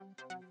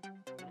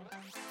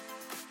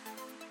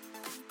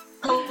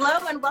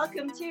Hello and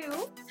welcome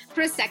to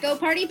Prosecco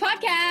Party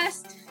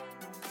Podcast.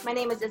 My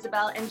name is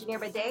Isabel, engineer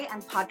by day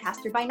and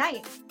podcaster by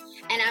night.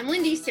 And I'm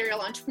Lindy, serial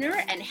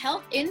entrepreneur and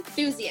health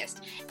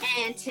enthusiast.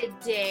 And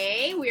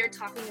today we are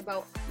talking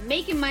about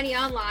making money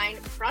online,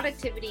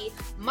 productivity,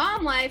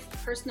 mom life,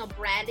 personal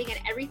branding, and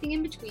everything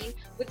in between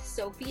with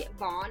Sophie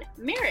Von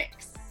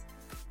Merricks.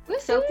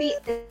 Sophie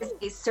is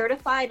a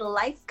certified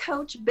life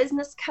coach,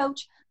 business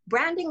coach,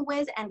 branding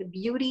whiz, and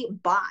beauty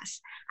boss.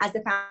 As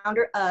the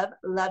founder of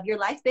Love Your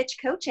Life Bitch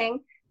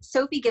Coaching,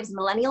 Sophie gives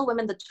millennial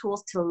women the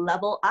tools to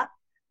level up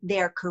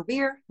their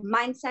career,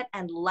 mindset,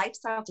 and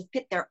lifestyle to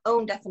fit their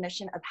own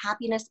definition of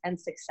happiness and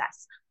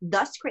success,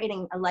 thus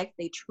creating a life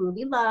they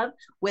truly love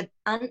with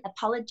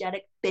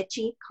unapologetic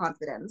bitchy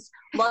confidence.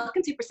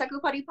 Welcome to Prosecco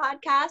Party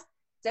Podcast,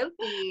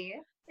 Sophie.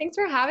 Thanks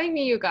for having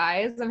me, you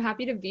guys. I'm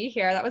happy to be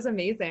here. That was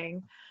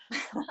amazing.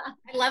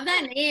 I love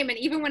that name. And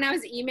even when I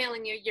was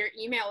emailing you, your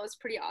email was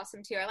pretty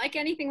awesome too. I like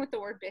anything with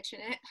the word bitch in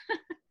it.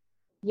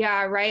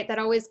 Yeah, right. That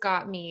always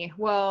got me.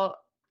 Well,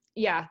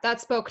 yeah, that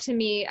spoke to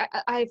me.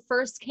 I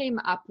first came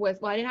up with,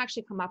 well, I didn't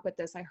actually come up with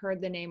this. I heard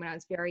the name when I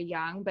was very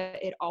young, but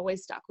it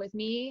always stuck with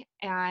me.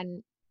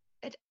 And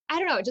I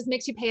don't know, it just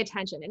makes you pay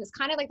attention. And it's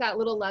kind of like that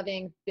little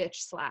loving bitch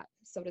slap,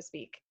 so to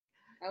speak.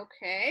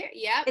 Okay.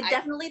 Yeah. It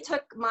definitely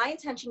took my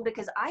attention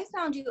because I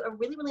found you a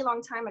really, really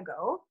long time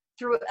ago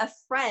through a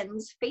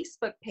friend's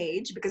Facebook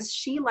page because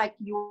she liked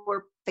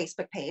your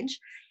Facebook page.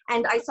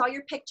 And I saw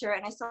your picture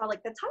and I saw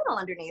like the title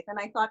underneath and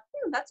I thought,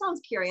 that sounds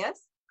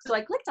curious. So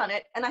I clicked on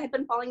it and I had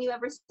been following you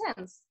ever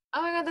since.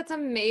 Oh my God, that's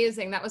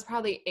amazing. That was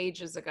probably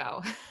ages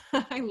ago.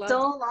 I love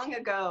so long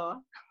ago.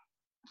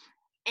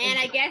 And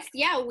I guess,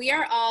 yeah, we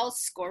are all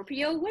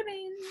Scorpio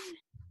women.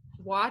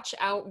 Watch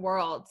out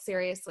world.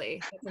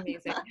 Seriously. That's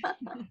amazing.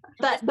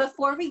 But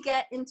before we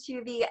get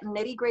into the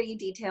nitty gritty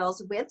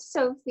details with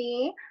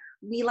Sophie,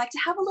 we like to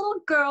have a little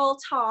girl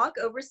talk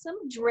over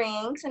some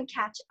drinks and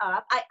catch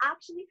up. I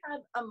actually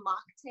have a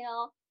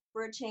mocktail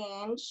for a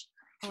change.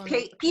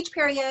 Peach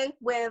Perrier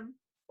with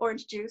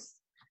orange juice.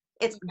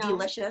 It's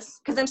delicious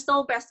because I'm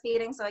still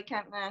breastfeeding, so I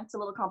can't, it's a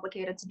little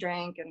complicated to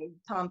drink and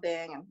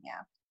pumping and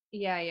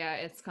Yeah,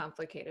 it's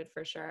complicated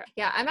for sure.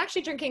 Yeah, I'm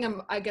actually drinking a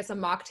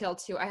mocktail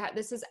too.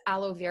 This is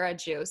aloe vera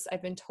juice.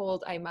 I've been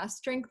told I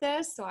must drink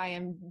this, so I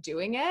am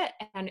doing it.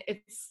 And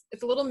it's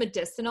a little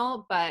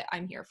medicinal, but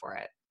I'm here for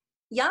it.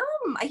 Yum!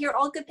 I hear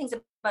all good things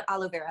about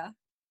aloe vera.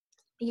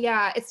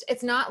 Yeah,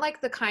 it's not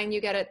like the kind you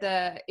get at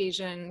the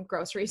Asian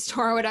grocery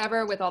store or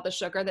whatever with all the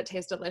sugar that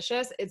tastes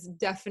delicious. It's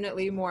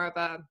definitely more of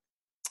a,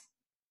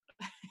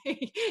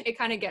 it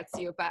kind of gets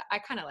you, but I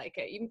kind of like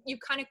it. You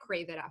kind of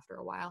crave it after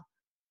a while.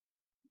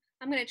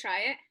 I'm going to try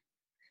it.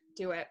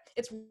 Do it.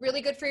 It's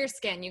really good for your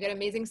skin. You get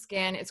amazing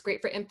skin. It's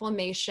great for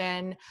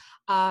inflammation.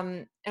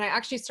 And I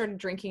actually started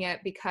drinking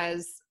it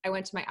because I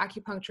went to my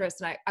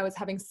acupuncturist and I was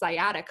having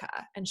sciatica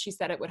and she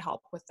said it would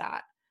help with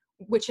that,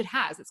 which it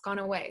has. It's gone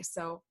away.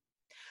 So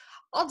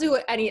I'll do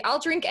it. I'll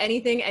drink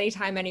anything,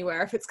 anytime,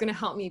 anywhere if it's going to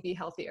help me be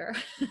healthier.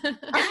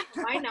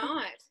 Why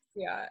not?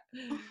 Yeah.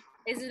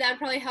 Isn't that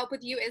probably help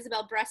with you,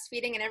 Isabel,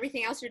 breastfeeding and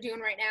everything else you're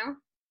doing right now?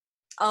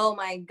 Oh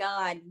my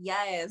God.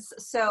 Yes.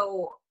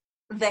 So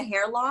the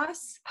hair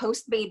loss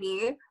post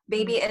baby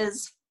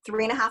is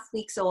 3.5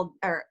 weeks old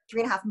or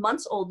 3.5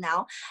 months old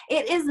now.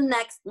 It is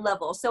next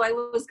level. So I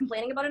was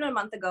complaining about it a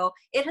month ago.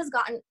 It has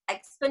gotten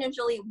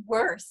exponentially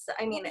worse.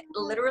 I mean,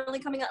 literally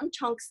coming out in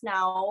chunks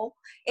now.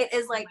 It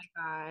is like,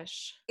 oh my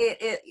gosh,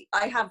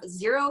 I have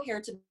zero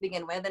hair to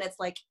begin with. And it's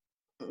like,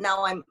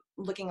 now I'm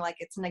looking like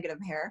it's negative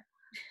hair,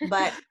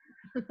 but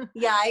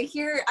yeah, I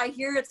hear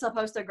it's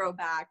supposed to grow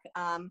back.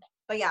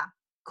 But yeah,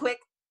 quick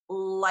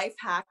life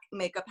hack,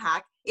 makeup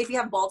hack. If you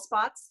have bald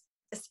spots,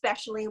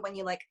 especially when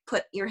you like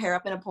put your hair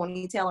up in a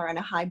ponytail or in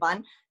a high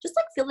bun, just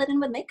like fill it in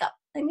with makeup.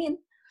 I mean,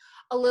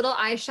 a little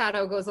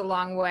eyeshadow goes a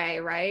long way,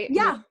 right?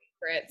 Yeah.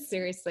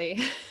 Seriously.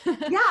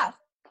 Yeah.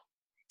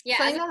 Yeah,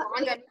 as a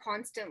blonde, I'm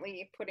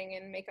constantly putting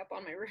in makeup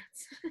on my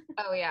roots.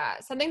 Oh yeah.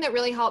 Something that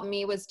really helped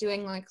me was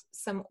doing like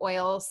some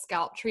oil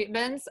scalp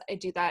treatments. I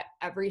do that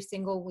every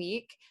single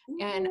week.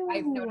 And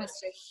I've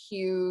noticed a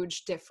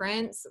huge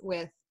difference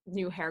with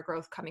new hair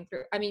growth coming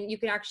through. I mean, you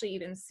can actually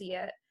even see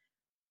it.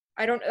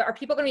 Are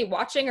people going to be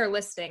watching or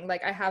listening?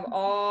 Like I have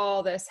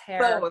all this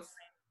hair. Both.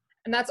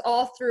 And that's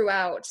all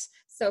throughout.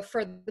 So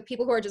for the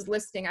people who are just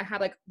listening, I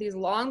have like these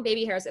long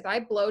baby hairs. If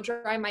I blow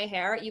dry my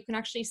hair, you can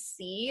actually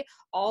see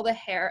all the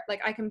hair.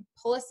 Like I can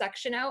pull a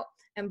section out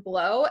and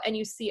blow and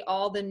you see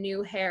all the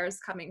new hairs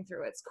coming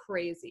through. It's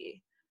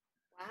crazy.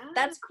 Wow.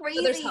 That's crazy.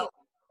 So there's hope.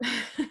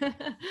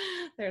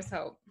 There's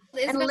hope.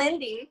 And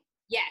Lindy.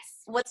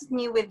 Yes. What's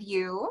new with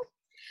you?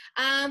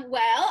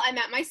 Well, I'm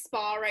at my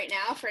spa right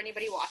now for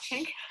anybody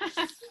watching.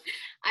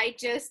 I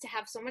just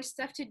have so much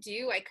stuff to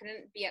do. I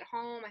couldn't be at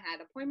home. I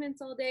had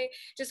appointments all day.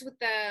 Just with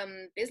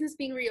the business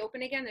being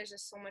reopened again, there's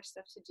just so much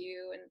stuff to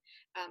do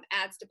and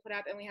ads to put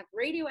up. And we have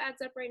radio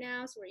ads up right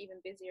now, so we're even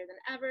busier than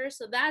ever.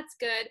 So that's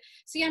good.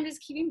 So yeah, I'm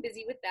just keeping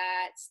busy with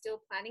that.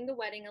 Still planning the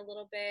wedding a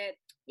little bit.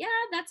 Yeah,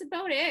 that's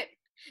about it.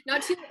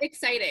 Not too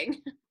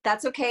exciting.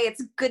 That's okay.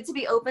 It's good to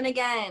be open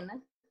again.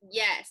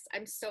 Yes,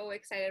 I'm so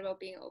excited about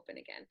being open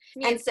again.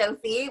 And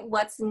Sophie,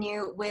 what's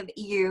new with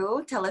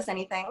you? Tell us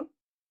anything.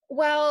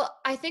 Well,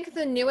 I think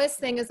the newest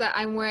thing is that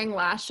I'm wearing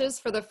lashes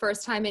for the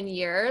first time in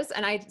years,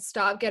 and I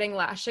stopped getting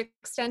lash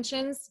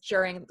extensions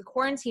during the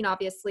quarantine,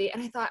 obviously.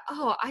 And I thought,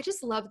 oh, I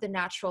just love the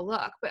natural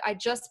look. But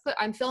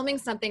I'm filming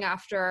something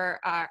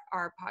after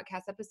our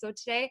podcast episode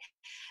today.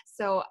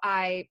 So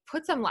I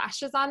put some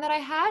lashes on that I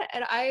had,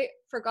 and I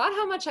forgot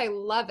how much I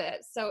love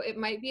it. So it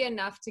might be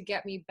enough to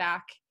get me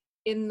back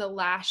in the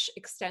lash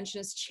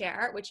extensionist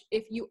chair, which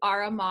if you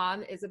are a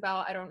mom,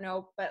 Isabel, I don't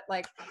know, but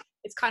like,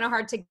 it's kind of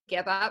hard to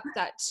give up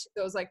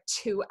those like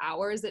 2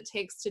 hours it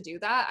takes to do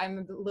that. I'm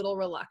a little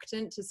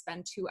reluctant to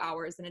spend 2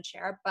 hours in a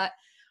chair, but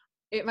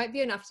it might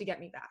be enough to get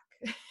me back.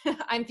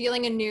 I'm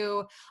feeling a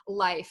new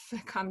life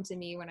come to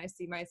me when I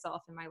see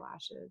myself in my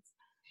lashes.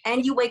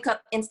 And you wake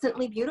up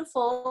instantly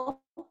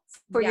beautiful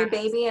for your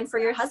baby and for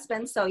your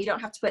husband. So you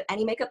don't have to put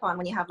any makeup on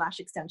when you have lash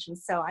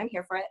extensions. So I'm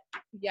here for it.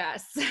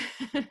 Yes.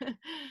 Yeah,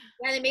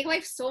 they make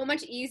life so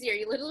much easier.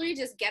 You literally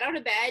just get out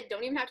of bed,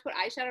 don't even have to put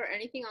eyeshadow or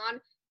anything on.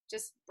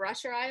 Just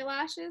brush your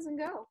eyelashes and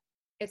go.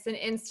 It's an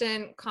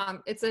instant,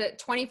 it's a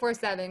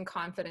 24/7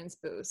 confidence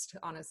boost,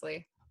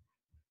 honestly.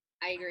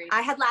 I agree. I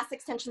had lash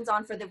extensions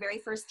on for the very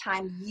first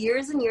time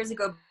years and years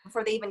ago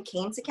before they even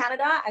came to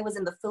Canada. I was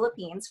in the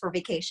Philippines for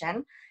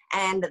vacation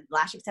and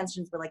lash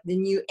extensions were like the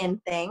new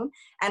in thing.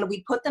 And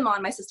we put them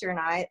on, my sister and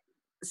I,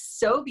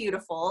 so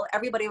beautiful.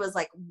 Everybody was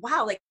like,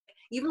 wow, like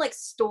even like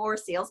store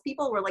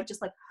salespeople were like,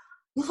 just like,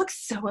 you look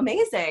so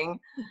amazing.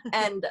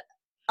 And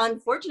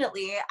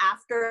unfortunately,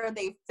 after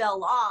they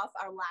fell off,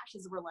 our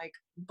lashes were like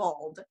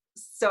bald.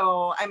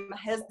 So I'm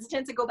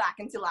hesitant to go back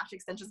into lash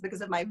extensions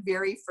because of my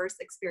very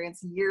first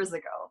experience years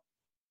ago.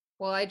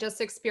 Well, I just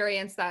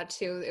experienced that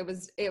too. It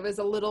was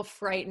a little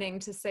frightening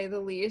to say the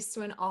least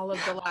when all of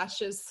the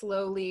lashes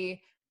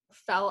slowly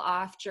fell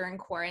off during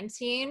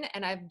quarantine.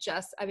 And I've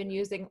been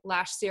using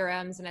lash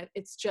serums and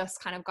it's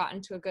just kind of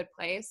gotten to a good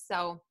place.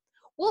 So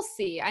we'll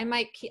see. I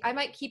might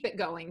keep it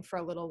going for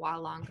a little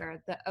while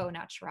longer, the Au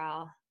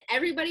Naturel.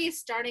 Everybody is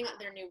starting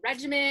their new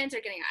regimens.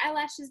 They're getting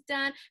eyelashes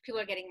done. People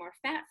are getting more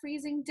fat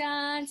freezing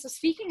done. So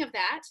speaking of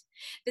that,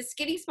 the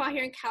Skinny Spa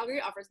here in Calgary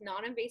offers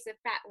non-invasive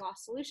fat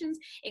loss solutions,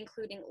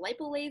 including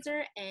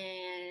lipolaser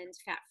and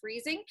fat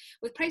freezing.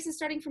 With prices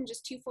starting from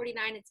just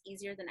 $249, it's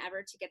easier than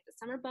ever to get the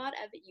summer bod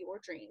of your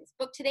dreams.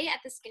 Book today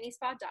at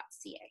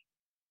theskinnyspa.ca.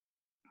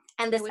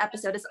 And this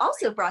episode is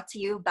also brought to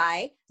you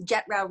by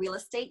JetRow Real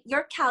Estate,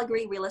 your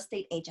Calgary real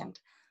estate agent.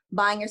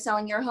 Buying or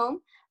selling your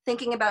home?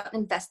 Thinking about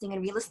investing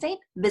in real estate?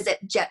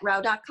 Visit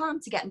jetrao.com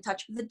to get in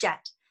touch with the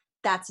Jet.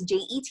 That's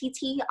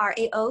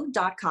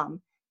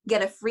JETTRAO.com.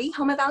 Get a free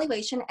home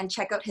evaluation and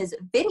check out his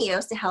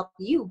videos to help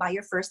you buy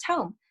your first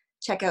home.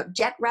 Check out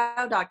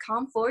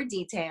jetrao.com for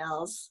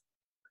details.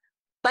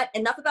 But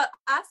enough about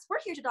us. We're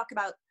here to talk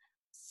about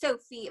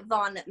Sophie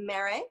Von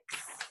Merricks.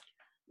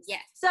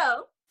 Yes.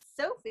 So,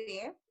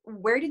 Sophie,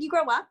 where did you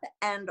grow up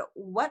and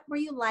what were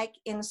you like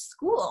in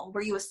school?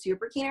 Were you a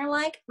super keener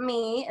like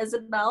me,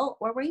 Isabel,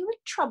 or were you a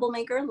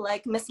troublemaker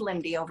like Miss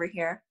Lindy over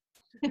here?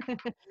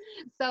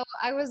 So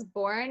I was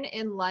born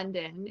in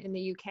London in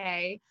the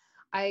UK.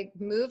 I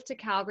moved to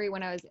Calgary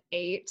when I was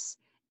 8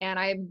 and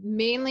I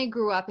mainly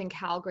grew up in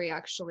Calgary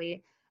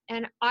actually.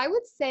 And I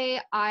would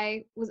say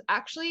I was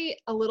actually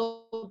a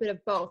little bit of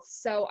both.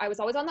 So I was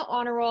always on the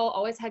honor roll,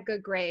 always had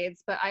good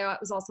grades, but I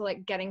was also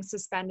like getting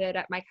suspended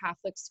at my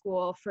Catholic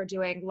school for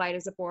doing light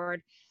as a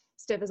board,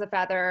 stiff as a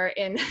feather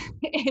in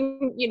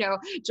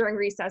during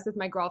recess with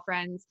my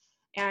girlfriends.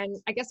 And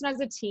I guess when I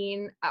was a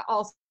teen,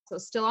 also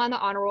still on the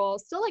honor roll,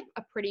 still like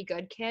a pretty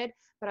good kid,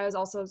 but I was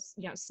also,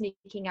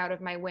 sneaking out of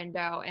my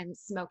window and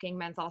smoking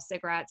menthol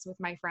cigarettes with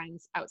my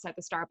friends outside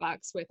the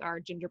Starbucks with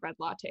our gingerbread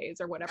lattes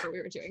or whatever we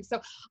were doing.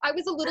 So I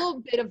was a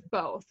little bit of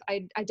both.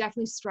 I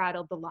definitely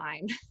straddled the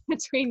line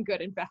between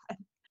good and bad.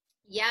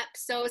 Yep.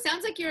 So it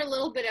sounds like you're a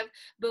little bit of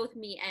both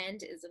me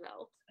and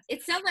Isabel.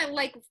 It sounds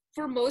like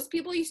for most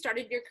people, you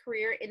started your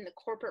career in the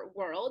corporate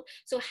world.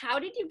 So how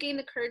did you gain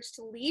the courage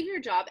to leave your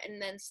job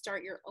and then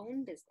start your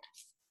own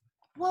business?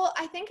 Well,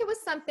 I think it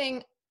was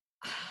something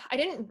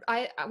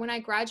when I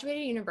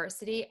graduated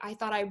university, I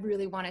thought I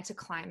really wanted to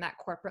climb that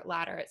corporate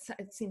ladder.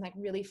 It seemed like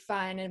really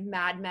fun and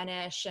Mad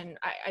Men-ish, and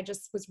I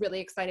just was really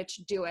excited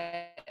to do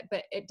it.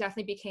 But it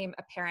definitely became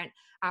apparent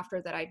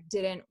after that I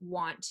didn't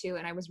want to,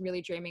 and I was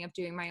really dreaming of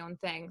doing my own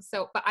thing.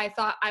 But I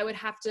thought I would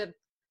have to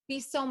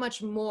be so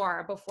much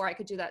more before I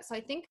could do that. So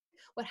I think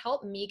what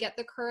helped me get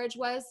the courage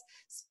was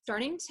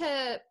starting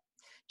to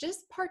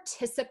just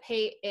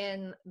participate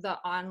in the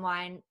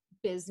online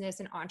business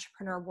and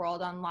entrepreneur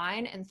world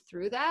online. And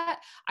through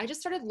that, I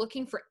just started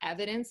looking for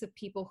evidence of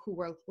people who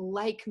were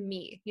like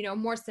me,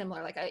 more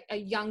similar, like a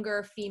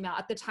younger female.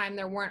 At the time,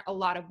 there weren't a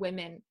lot of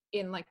women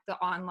in like the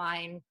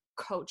online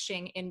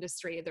coaching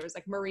industry. There was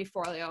like Marie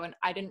Forleo, and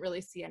I didn't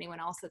really see anyone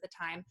else at the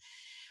time.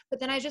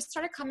 But then I just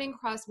started coming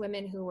across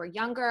women who were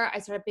younger. I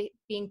started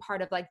being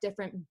part of like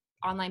different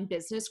online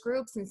business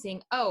groups and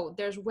seeing, oh,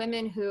 there's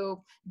women who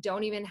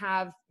don't even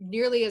have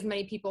nearly as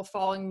many people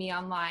following me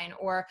online,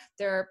 or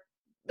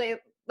they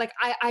like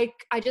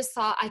I just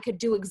saw I could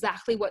do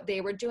exactly what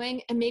they were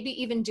doing and maybe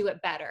even do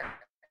it better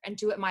and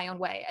do it my own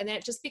way. And then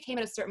it just became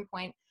at a certain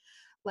point,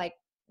 like,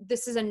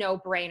 this is a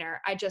no-brainer.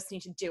 I just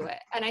need to do it.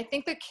 And I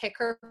think the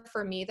kicker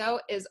for me though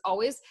is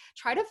always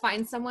try to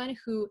find someone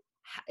who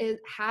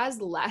has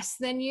less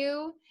than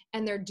you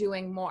and they're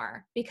doing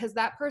more, because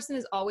that person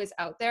is always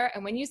out there.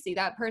 And when you see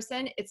that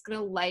person, it's going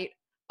to light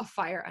a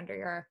fire under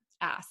your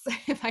ass,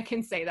 if I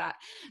can say that.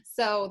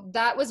 So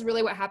that was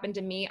really what happened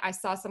to me. I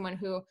saw someone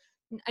who,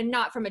 and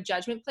not from a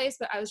judgment place,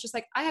 but I was just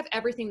like, I have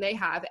everything they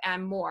have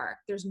and more.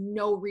 There's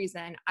no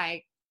reason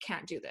I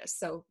can't do this.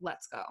 So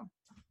let's go.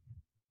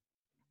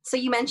 So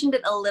you mentioned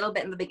it a little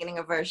bit in the beginning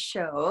of our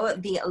show,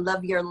 the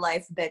Love Your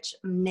Life Bitch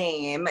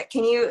name.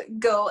 Can you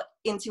go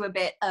into a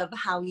bit of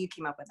how you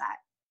came up with that?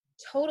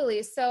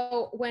 Totally.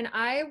 So when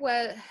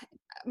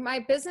my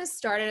business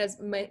started as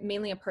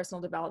mainly a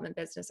personal development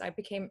business. I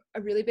became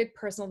a really big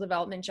personal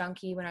development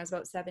junkie when I was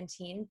about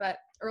 17. But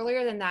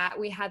earlier than that,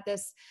 we had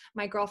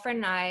my girlfriend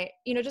and I,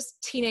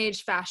 just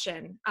teenage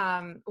fashion.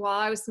 While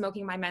I was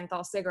smoking my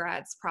menthol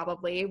cigarettes,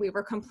 probably, we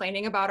were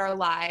complaining about our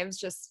lives,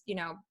 just,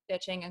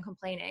 bitching and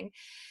complaining.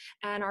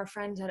 And our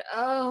friend said,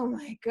 "Oh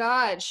my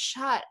God,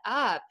 shut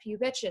up, you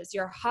bitches.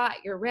 You're hot,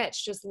 you're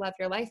rich, just love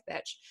your life,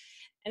 bitch."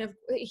 And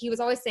he was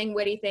always saying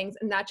witty things,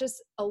 and that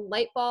just, a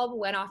light bulb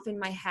went off in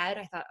my head.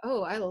 I thought,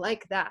 oh, I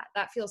like that.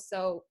 That feels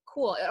so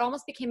cool. It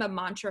almost became a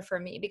mantra for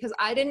me because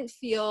I didn't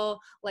feel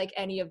like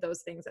any of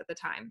those things at the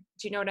time.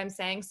 Do you know what I'm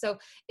saying? So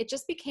it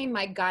just became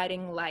my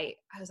guiding light.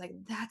 I was like,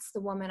 that's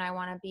the woman I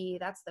want to be.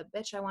 That's the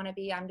bitch I want to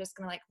be. I'm just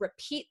going to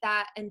repeat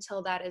that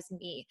until that is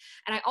me.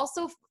 And I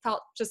also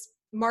felt just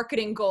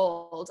marketing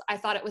gold. I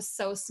thought it was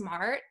so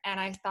smart. And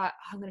I thought,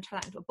 I'm going to turn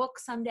that into a book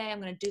someday. I'm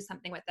going to do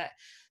something with it.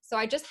 So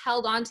I just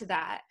held on to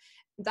that.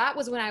 That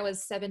was when I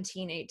was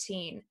 17,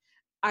 18.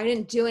 I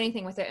didn't do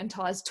anything with it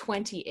until I was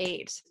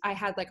 28. I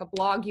had a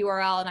blog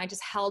URL and I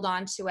just held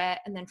on to it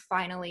and then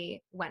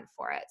finally went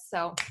for it.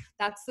 So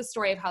that's the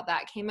story of how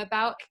that came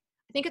about.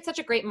 I think it's such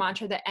a great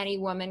mantra that any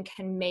woman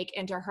can make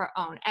into her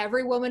own.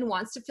 Every woman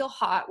wants to feel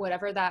hot,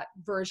 whatever that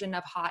version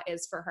of hot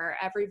is for her.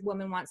 Every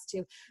woman wants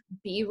to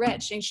be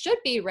rich and should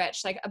be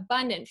rich,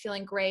 abundant,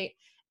 feeling great.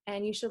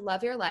 And you should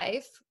love your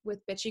life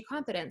with bitchy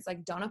confidence.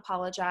 Don't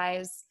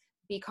apologize,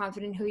 be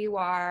confident in who you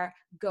are,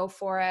 go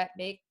for it,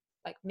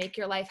 make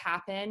your life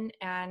happen.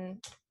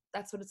 And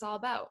that's what it's all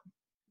about.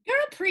 Girl,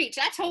 preach.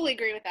 I totally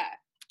agree with that.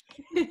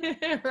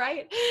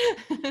 Right?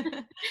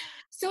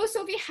 So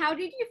Sophie, how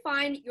did you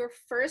find your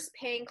first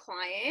paying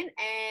client,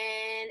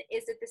 and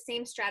is it the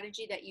same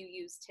strategy that you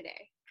use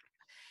today?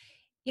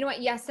 You know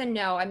what? Yes and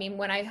no. I mean,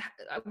 when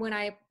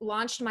I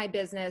launched my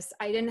business,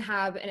 I didn't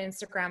have an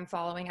Instagram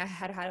following. I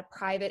had a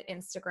private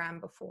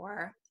Instagram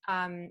before.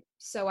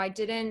 So I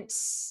didn't,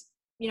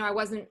 I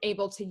wasn't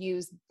able to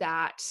use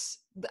that.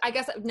 I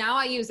guess now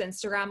I use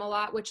Instagram a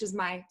lot, which is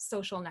my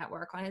social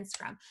network on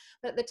Instagram.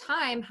 But at the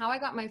time, how I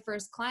got my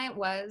first client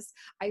was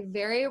I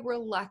very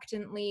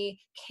reluctantly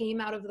came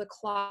out of the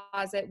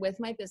closet with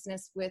my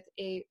business with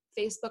a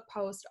Facebook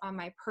post on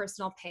my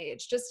personal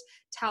page, just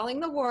telling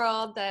the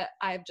world that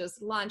I've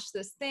just launched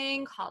this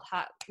thing called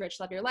Hot, Rich,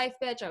 Love Your Life,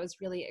 Bitch. I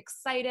was really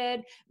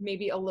excited,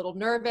 maybe a little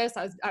nervous.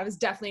 I was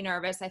definitely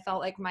nervous. I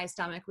felt like my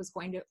stomach was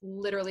going to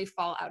literally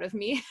fall out of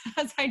me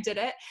as I did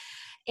it.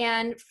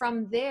 And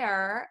from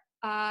there,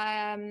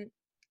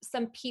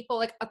 some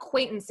people,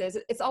 acquaintances,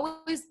 it's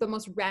always the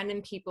most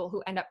random people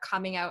who end up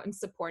coming out and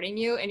supporting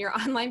you in your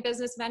online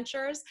business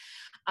ventures.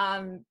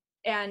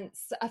 And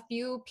a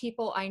few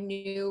people I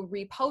knew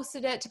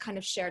reposted it to kind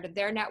of share to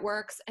their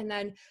networks. And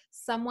then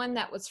someone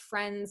that was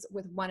friends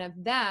with one of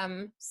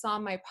them saw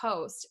my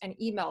post and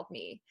emailed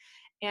me.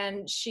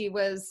 And she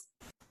was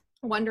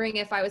wondering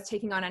if I was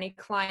taking on any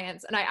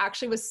clients. And I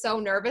actually was so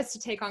nervous to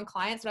take on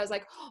clients. And I was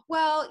like,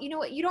 well, you know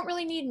what? You don't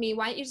really need me.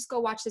 Why don't you just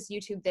go watch this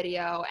YouTube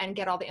video and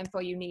get all the info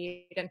you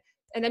need?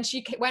 And then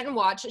she went and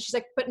watched it. She's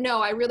like, but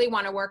no, I really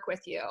want to work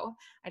with you.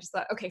 I just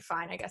thought, okay,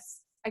 fine. I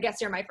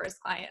guess you're my first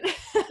client.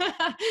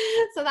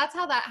 So that's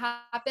how that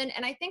happened.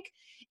 And I think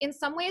in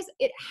some ways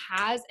it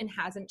has and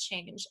hasn't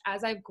changed.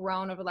 As I've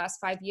grown over the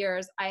last 5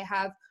 years,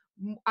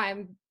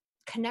 I'm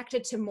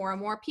connected to more and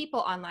more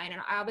people online.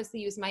 And I obviously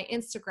use my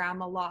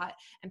Instagram a lot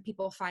and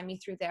people find me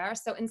through there.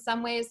 So in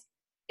some ways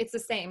it's the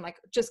same,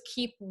 just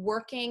keep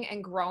working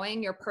and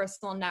growing your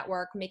personal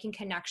network, making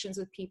connections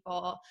with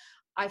people.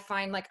 I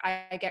find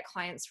I get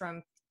clients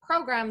from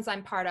programs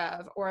I'm part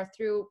of or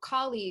through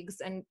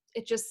colleagues, and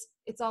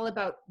it's all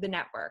about the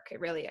network. It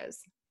really is.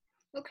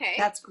 Okay.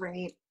 That's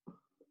great.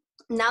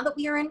 Now that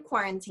we are in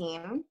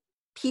quarantine,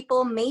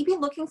 people may be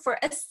looking for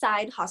a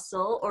side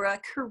hustle or a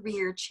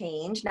career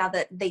change now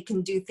that they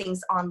can do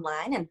things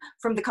online and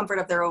from the comfort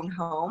of their own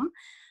home.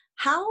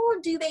 How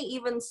do they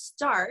even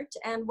start?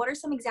 And what are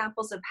some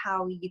examples of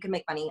how you can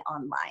make money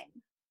online?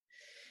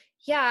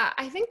 Yeah,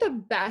 I think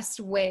the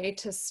best way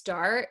to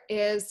start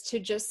is to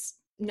just,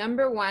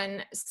 number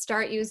one,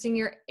 start using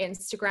your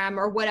Instagram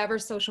or whatever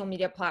social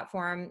media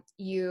platform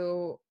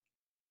you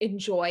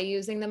enjoy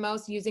using the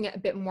most, using it a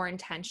bit more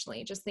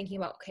intentionally, just thinking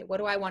about, okay, what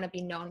do I want to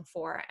be known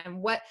for?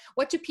 And what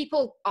do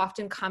people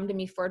often come to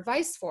me for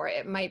advice for?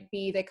 It might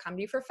be they come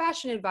to you for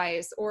fashion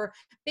advice or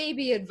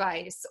baby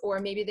advice, or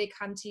maybe they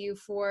come to you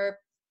for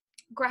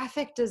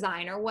graphic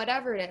design or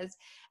whatever it is,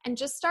 and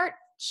just start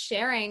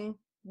sharing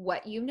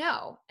what you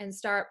know and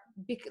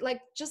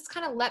just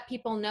kind of let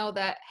people know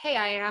that, hey,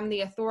 I am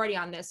the authority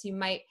on this. You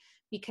might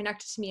be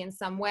connected to me in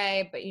some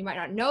way, but you might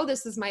not know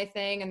this is my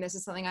thing and this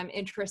is something I'm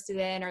interested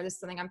in, or this is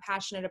something I'm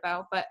passionate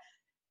about. But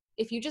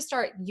if you just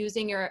start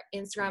using your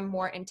Instagram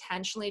more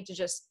intentionally to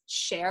just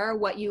share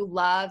what you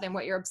love and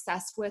what you're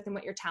obsessed with and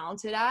what you're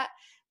talented at,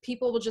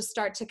 people will just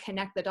start to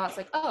connect the dots,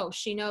 like, oh,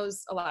 she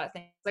knows a lot of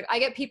things. Like, I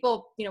get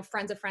people,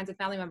 friends of friends and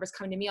family members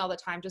coming to me all the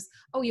time, just,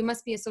 oh, you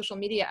must be a social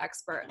media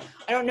expert.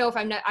 I don't know if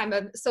I'm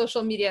a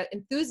social media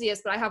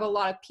enthusiast, but I have a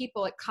lot of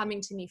people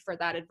coming to me for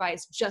that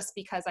advice just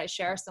because I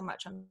share so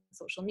much on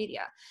social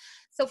media.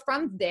 So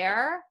from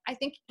there, I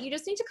think you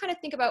just need to kind of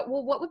think about,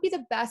 well, what would be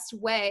the best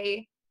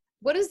way?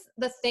 What is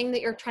the thing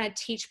that you're trying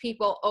to teach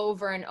people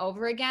over and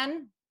over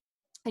again?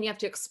 And you have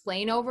to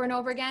explain over and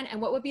over again, and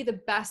what would be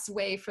the best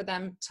way for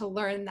them to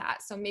learn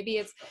that? So maybe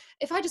it's,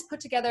 if I just put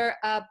together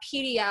a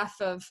PDF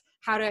of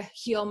how to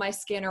heal my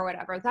skin or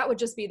whatever, that would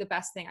just be the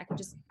best thing. I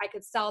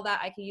could sell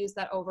that. I could use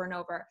that over and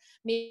over.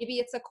 Maybe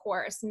it's a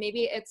course.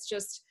 Maybe it's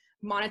just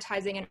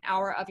monetizing an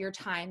hour of your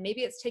time.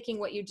 Maybe it's taking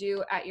what you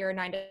do at your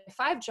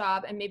 9-to-5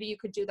 job, and maybe you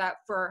could do that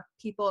for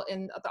people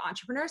in the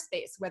entrepreneur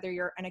space, whether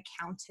you're an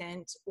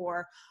accountant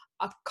or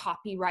a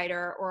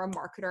copywriter or a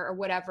marketer or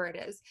whatever it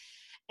is.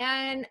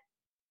 And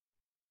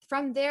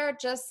from there,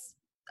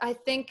 I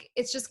think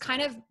it's just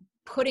kind of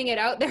putting it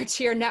out there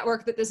to your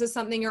network that this is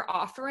something you're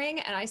offering.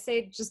 And I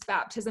say just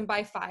baptism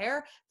by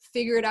fire,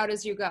 figure it out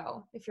as you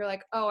go. If you're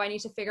like, oh, I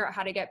need to figure out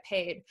how to get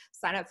paid,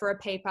 sign up for a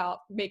PayPal,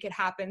 make it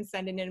happen,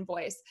 send an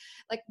invoice.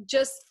 Like,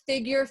 just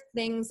figure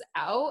things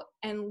out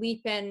and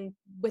leap in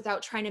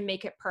without trying to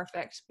make it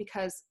perfect,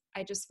 because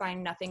I just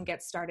find nothing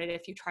gets started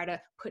if you try to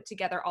put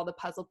together all the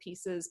puzzle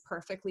pieces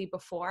perfectly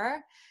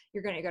before.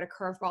 You're going to get a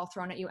curveball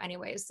thrown at you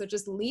anyways. So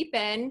just leap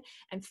in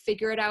and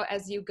figure it out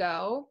as you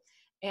go.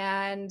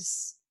 And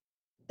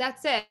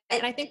that's it.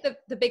 And I think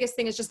the biggest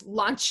thing is just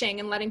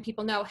launching and letting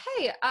people know,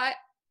 hey, I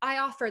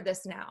offer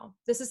this now.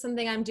 This is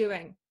something I'm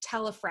doing.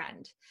 Tell a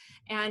friend.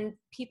 And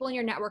people in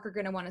your network are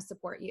going to want to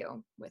support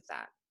you with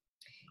that.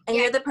 And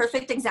you're the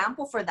perfect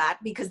example for that,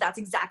 because that's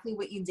exactly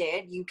what you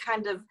did. You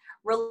kind of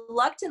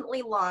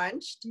reluctantly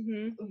launched,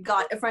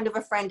 got a friend of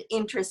a friend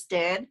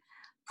interested,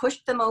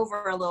 pushed them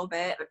over a little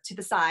bit to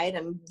the side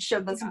and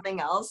showed them something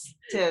else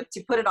to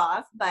put it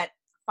off, but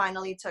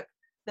finally took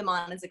them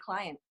on as a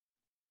client.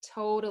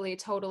 Totally.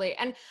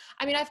 And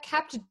I mean, I've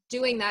kept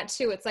doing that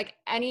too. It's like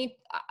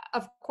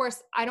of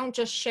course, I don't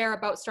just share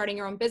about starting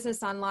your own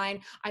business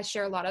online. I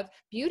share a lot of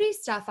beauty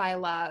stuff I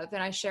love,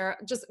 and I share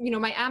just,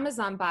 my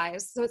Amazon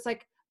buys. So it's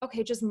like,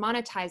 okay, just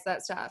monetize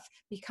that stuff,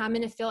 become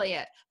an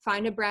affiliate,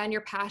 find a brand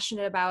you're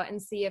passionate about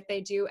and see if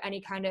they do any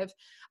kind of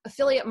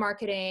affiliate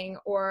marketing,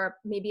 or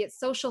maybe it's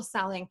social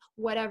selling,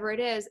 whatever it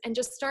is, and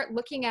just start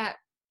looking at,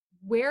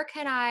 where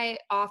can I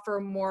offer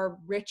more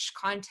rich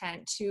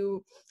content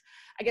to,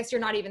 I guess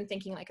you're not even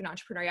thinking like an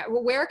entrepreneur yet.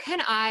 Well, where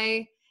can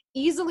I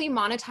easily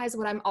monetize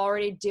what I'm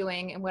already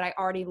doing and what I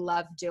already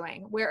love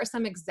doing? Where are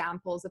some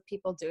examples of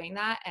people doing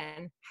that,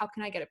 and how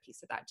can I get a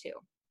piece of that too?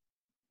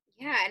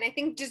 Yeah. And I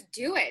think just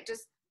do it.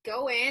 Just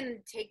go in and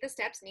take the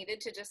steps needed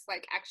to just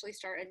actually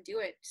start and do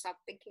it. Stop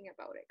thinking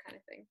about it, kind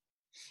of thing.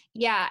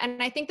 Yeah.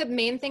 And I think the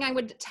main thing I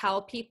would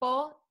tell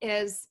people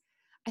is,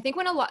 I think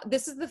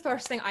this is the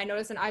first thing I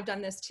notice, and I've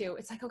done this too.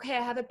 It's like, okay,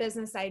 I have a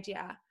business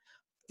idea.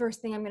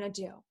 First thing I'm going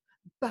to do,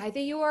 buy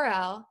the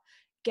URL,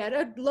 get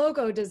a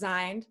logo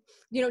designed,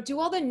 do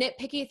all the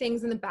nitpicky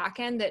things in the back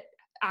end that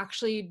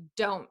actually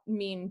don't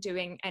mean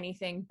doing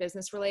anything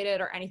business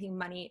related or anything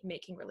money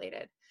making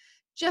related.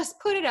 Just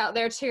put it out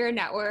there to your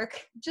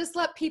network. Just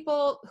let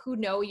people who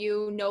know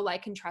you,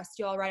 like, and trust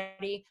you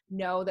already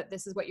know that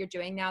this is what you're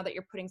doing now that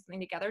you're putting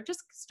something together.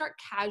 Just start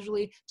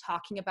casually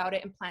talking about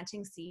it and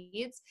planting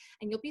seeds,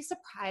 and you'll be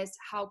surprised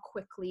how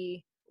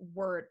quickly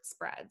word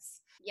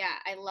spreads. Yeah,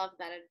 I love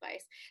that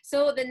advice.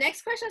 So the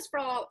next question is for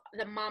all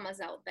the mamas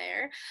out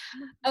there.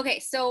 Okay,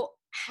 so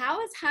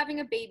how has having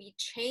a baby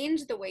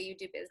changed the way you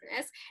do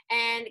business?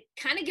 And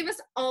kind of give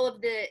us all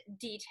of the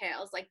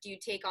details. Like, do you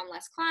take on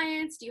less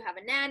clients? Do you have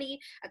a nanny,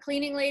 a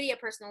cleaning lady, a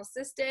personal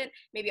assistant,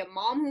 maybe a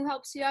mom who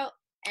helps you out?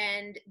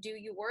 And do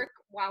you work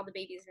while the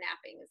baby's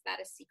napping? Is that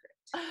a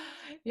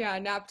secret? Yeah,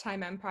 nap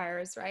time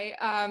empires, right?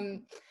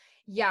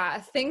 Yeah,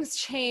 things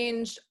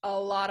changed a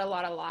lot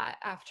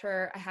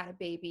after I had a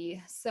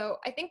baby. So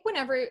I think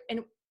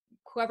and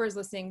whoever's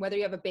listening, whether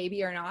you have a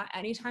baby or not,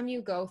 anytime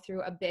you go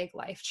through a big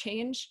life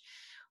change,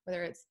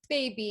 whether it's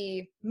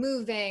baby,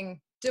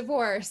 moving,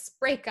 divorce,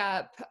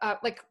 breakup,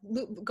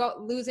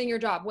 losing your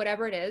job,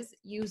 whatever it is,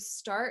 you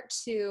start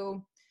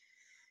to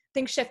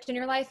things shift in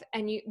your life,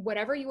 and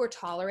whatever you were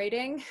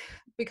tolerating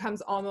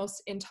becomes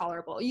almost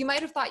intolerable. You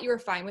might have thought you were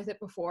fine with it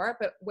before,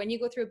 but when you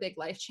go through a big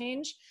life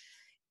change,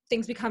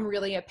 things become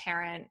really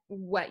apparent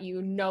what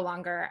you no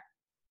longer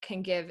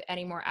can give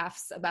any more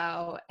F's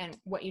about and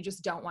what you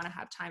just don't want to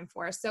have time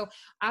for. So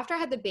after I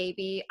had the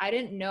baby, I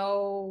didn't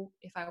know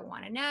if I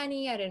want a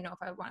nanny. I didn't know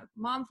if I want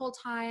mom full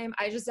time.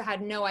 I just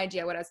had no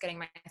idea what I was getting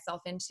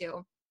myself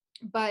into.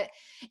 But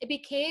it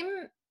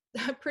became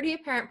pretty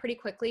apparent pretty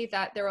quickly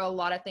that there were a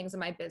lot of things in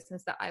my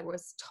business that I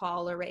was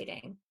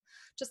tolerating.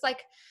 Just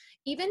like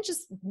even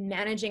just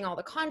managing all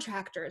the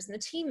contractors and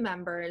the team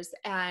members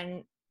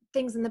and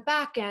things in the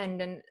back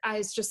end. And I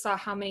just saw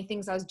how many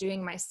things I was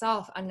doing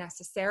myself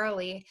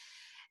unnecessarily.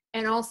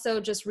 And also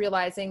just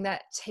realizing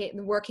that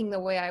working the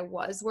way I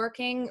was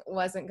working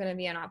wasn't going to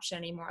be an option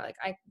anymore. Like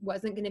I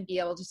wasn't going to be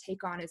able to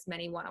take on as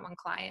many one-on-one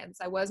clients.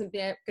 I wasn't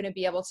going to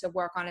be able to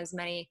work on as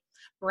many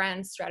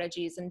brand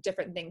strategies and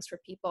different things for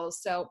people.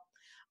 So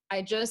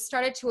I just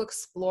started to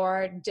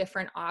explore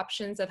different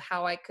options of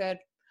how I could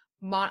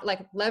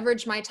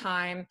leverage my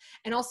time,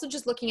 and also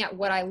just looking at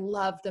what I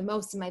love the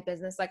most in my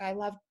business. Like I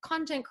love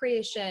content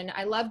creation.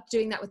 I love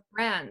doing that with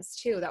brands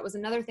too. That was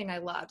another thing I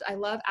loved.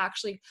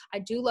 I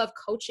do love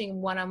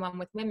coaching one-on-one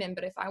with women,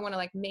 but if I want to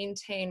like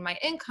maintain my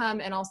income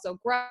and also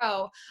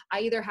grow, I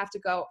either have to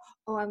go,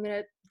 oh, I'm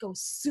going to go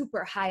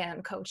super high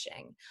end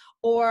coaching,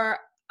 or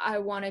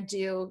I've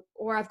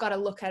got to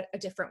look at a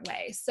different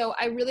way. So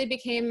I really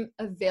became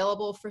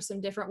available for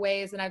some different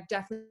ways. And I've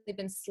definitely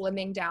been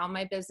slimming down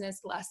my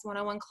business, less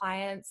one-on-one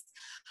clients.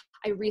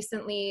 I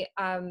recently,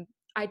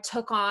 I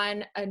took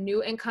on a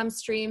new income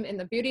stream in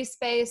the beauty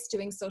space,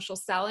 doing social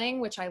selling,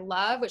 which I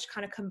love, which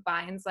kind of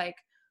combines like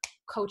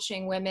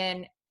coaching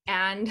women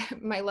and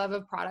my love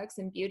of products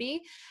and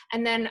beauty.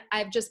 And then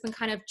I've just been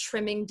kind of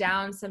trimming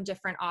down some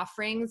different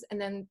offerings, and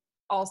then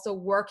also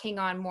working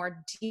on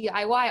more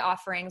DIY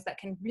offerings that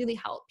can really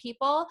help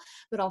people,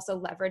 but also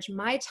leverage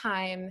my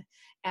time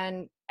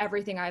and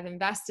everything I've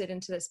invested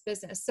into this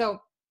business. So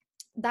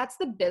that's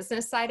the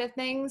business side of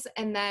things.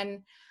 And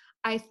then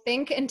I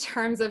think in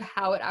terms of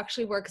how it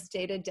actually works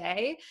day to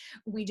day,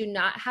 we do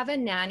not have a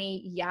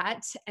nanny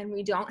yet, and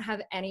we don't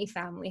have any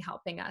family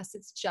helping us.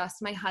 It's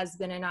just my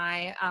husband and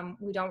I.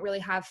 We don't really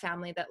have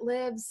family that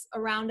lives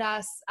around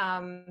us,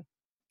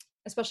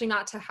 especially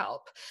not to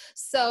help.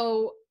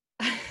 So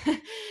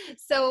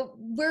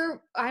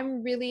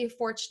I'm really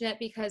fortunate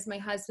because my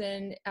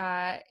husband,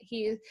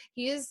 he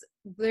is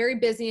very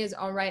busy in his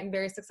own right and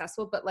very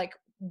successful, but like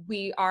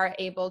we are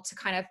able to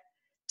kind of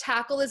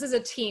tackle this as a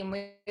team.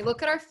 We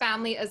look at our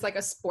family as like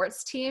a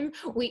sports team.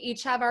 We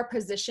each have our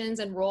positions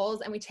and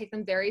roles, and we take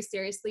them very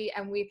seriously,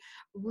 and we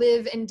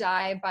live and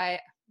die by,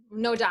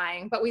 no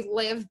dying, but we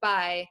live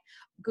by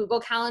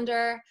Google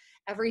Calendar.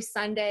 Every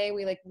Sunday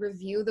we like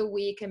review the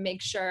week and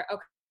make sure,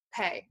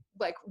 okay,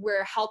 like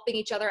we're helping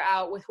each other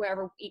out with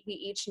wherever we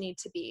each need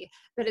to be.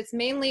 But it's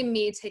mainly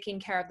me taking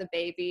care of the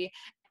baby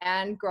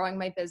and growing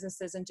my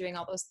businesses and doing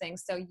all those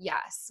things. So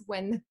yes,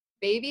 when the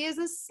baby is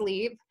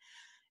asleep,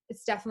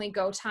 it's definitely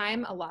go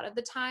time a lot of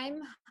the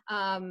time.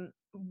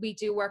 We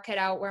do work it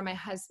out where my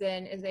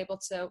husband is able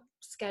to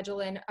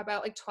schedule in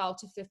about like 12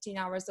 to 15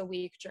 hours a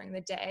week during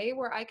the day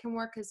where I can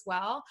work as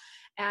well.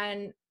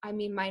 And I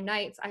mean, my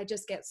nights, I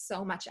just get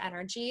so much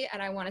energy and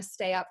I want to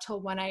stay up till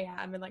 1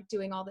 a.m. and like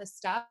doing all this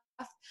stuff.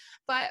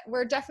 But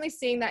we're definitely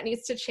seeing that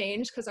needs to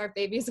change because our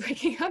baby's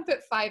waking up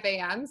at 5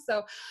 a.m.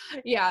 So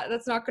yeah,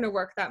 that's not going to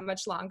work that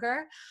much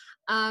longer.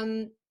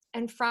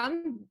 And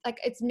from like,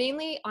 it's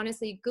mainly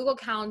honestly Google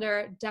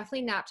Calendar,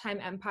 definitely nap time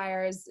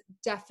empires,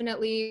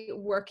 definitely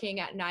working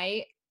at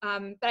night.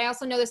 But I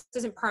also know this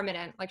isn't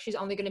permanent. Like she's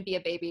only going to be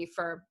a baby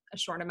for a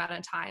short amount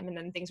of time and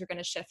then things are going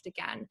to shift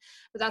again.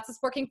 But that's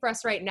what's working for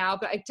us right now.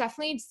 But I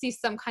definitely see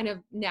some kind of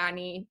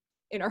nanny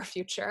in our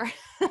future.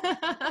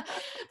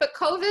 But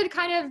COVID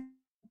kind of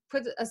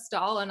put a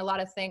stall on a lot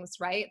of things,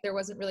 right? There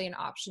wasn't really an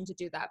option to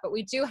do that. But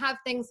we do have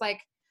things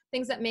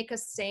that make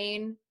us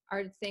sane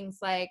are things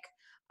like,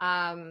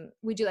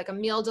 we do like a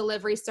meal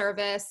delivery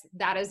service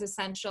that is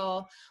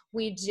essential.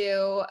 We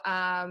do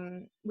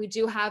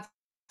have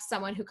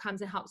someone who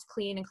comes and helps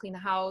clean the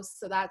house.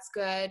 So that's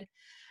good.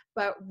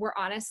 But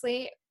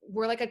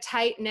we're like a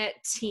tight knit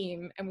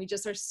team and we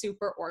just are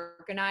super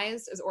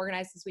organized as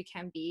we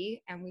can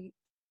be. And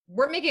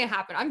we're making it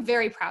happen. I'm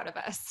very proud of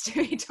us,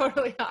 to be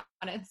totally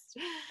honest.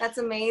 That's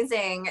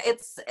amazing.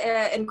 It's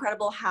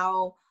incredible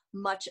how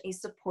much a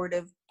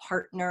supportive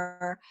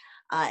partner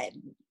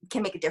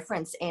can make a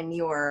difference in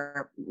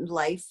your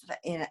life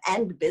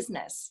and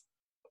business.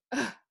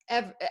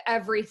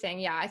 Everything.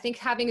 Yeah. I think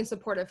having a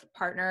supportive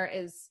partner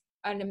is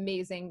an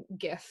amazing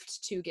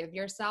gift to give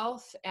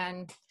yourself.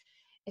 And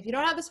if you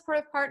don't have a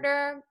supportive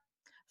partner,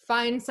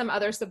 find some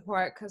other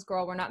support because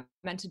girl, we're not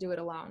meant to do it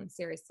alone.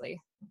 Seriously.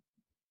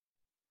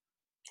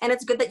 And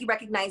it's good that you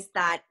recognize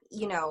that,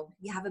 you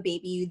have a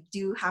baby, you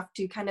do have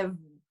to kind of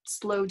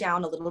slow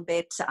down a little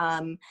bit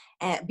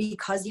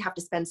because you have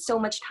to spend so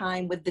much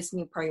time with this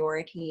new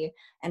priority,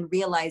 and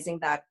realizing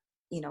that,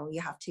 you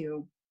have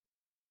to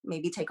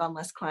maybe take on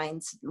less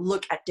clients,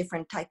 look at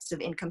different types of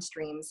income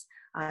streams,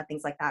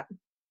 things like that.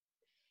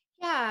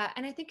 Yeah.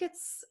 And I think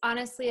it's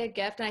honestly a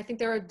gift. And I think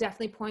there are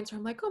definitely points where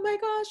I'm like, oh my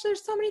gosh,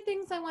 there's so many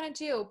things I want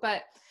to do.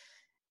 But,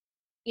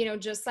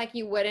 just like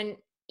you wouldn't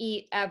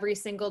eat every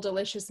single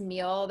delicious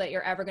meal that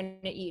you're ever going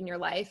to eat in your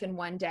life in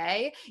one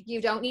day,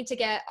 you don't need to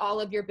get all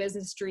of your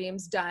business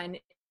dreams done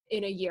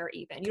in a year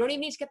even. You don't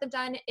even need to get them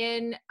done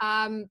in,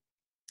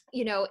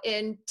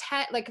 in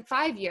 10, like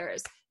 5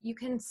 years. You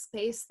can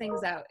space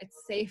things out.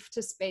 It's safe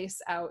to space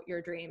out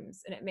your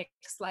dreams, and it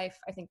makes life,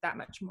 I think, that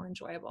much more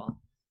enjoyable.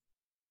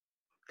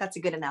 That's a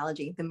good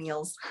analogy, the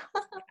meals.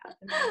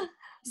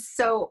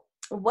 So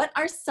what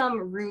are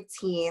some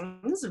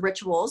routines,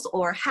 rituals,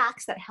 or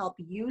hacks that help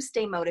you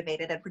stay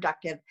motivated and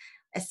productive,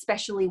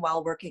 especially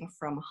while working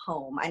from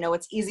home? I know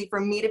it's easy for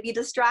me to be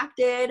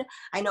distracted.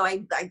 I know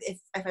if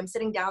I'm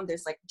sitting down,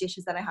 there's like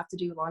dishes that I have to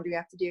do, laundry I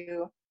have to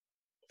do.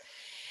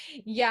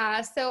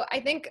 Yeah. So I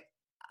think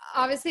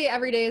obviously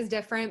every day is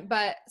different,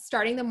 but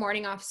starting the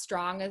morning off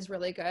strong is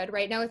really good.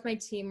 Right now with my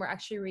team, we're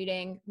actually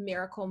reading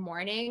Miracle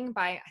Morning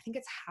by, I think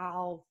it's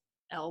Hal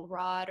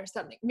Elrod or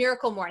something.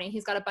 Miracle Morning.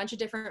 He's got a bunch of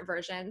different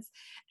versions.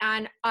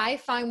 And I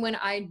find when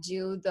I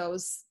do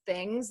those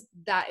things,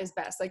 that is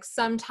best. Like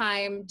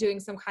sometime doing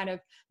some kind of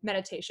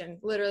meditation,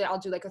 literally I'll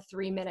do like a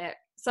 3-minute.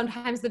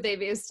 Sometimes the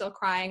baby is still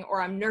crying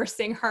or I'm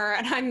nursing her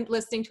and I'm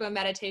listening to a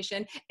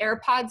meditation.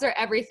 AirPods are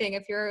everything.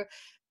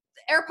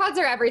 AirPods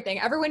are everything.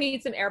 Everyone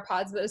needs some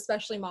AirPods, but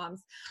especially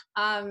moms.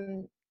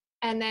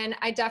 And then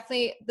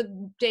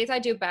the days I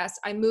do best,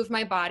 I move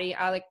my body.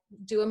 I like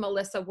do a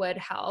Melissa Wood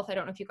Health. I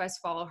don't know if you guys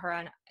follow her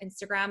on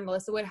Instagram,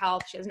 Melissa Wood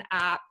Health. She has an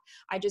app.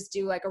 I just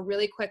do like a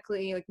really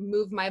quickly, like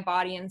move my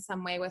body in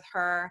some way with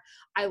her.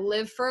 I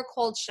live for a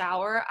cold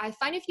shower. I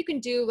find if you can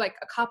do like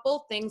a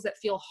couple things that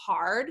feel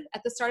hard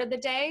at the start of the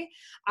day,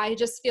 I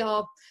just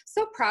feel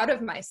so proud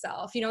of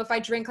myself. If I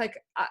drink, like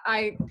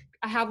I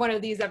have one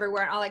of these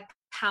everywhere and I'll like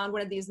pound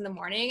one of these in the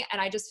morning and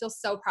I just feel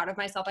so proud of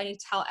myself. I need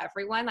to tell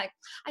everyone, like,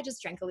 I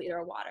just drank a liter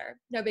of water.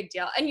 No big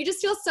deal. And you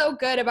just feel so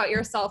good about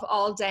yourself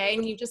all day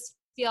and you just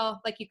feel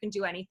like you can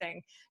do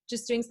anything.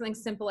 Just doing something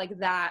simple like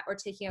that or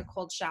taking a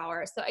cold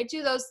shower. So I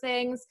do those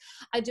things.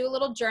 I do a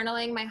little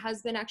journaling. My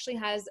husband actually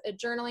has a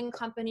journaling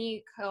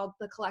company called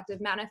The Collective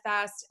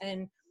Manifest,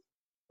 and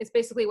it's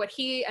basically what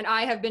he and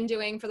I have been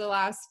doing for the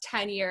last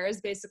 10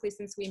 years, basically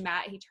since we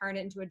met. He turned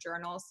it into a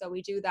journal. So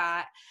we do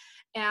that.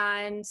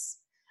 And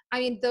I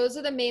mean, those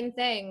are the main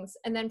things.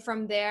 And then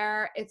from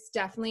there, it's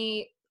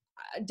definitely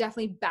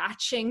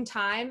batching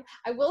time.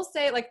 I will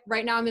say, like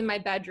right now I'm in my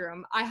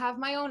bedroom. I have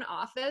my own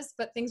office,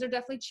 but things are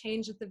definitely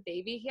changed with the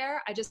baby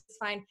here. I just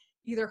find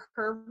either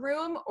her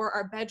room or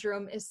our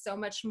bedroom is so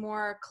much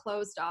more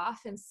closed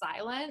off and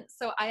silent.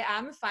 So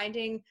I'm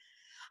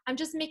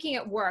just making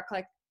it work.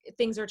 Like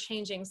things are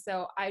changing.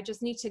 So I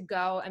just need to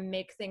go and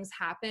make things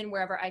happen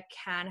wherever I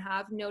can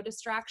have no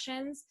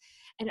distractions.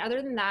 And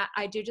other than that,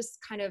 I do just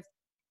kind of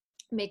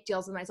make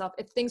deals with myself.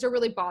 If things are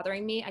really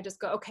bothering me, I just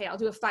go, okay, I'll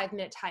do a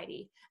 5-minute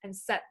tidy and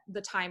set the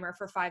timer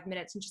for 5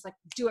 minutes and just like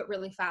do it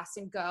really fast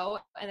and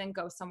then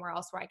go somewhere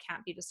else where I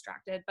can't be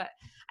distracted. But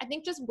I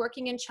think just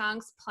working in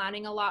chunks,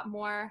 planning a lot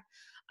more,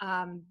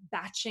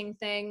 batching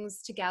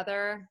things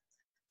together,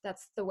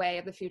 that's the way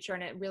of the future.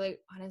 And it really,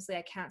 honestly,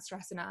 I can't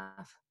stress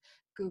enough.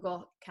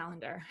 Google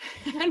Calendar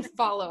and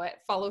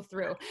follow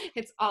through.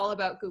 It's all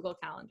about Google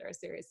Calendar,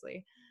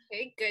 seriously.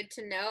 Okay, good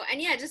to know.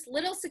 And yeah, just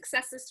little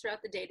successes throughout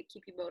the day to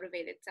keep you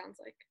motivated, sounds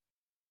like.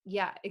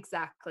 Yeah,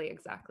 exactly.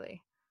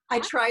 I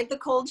tried the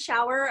cold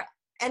shower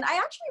and I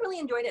actually really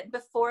enjoyed it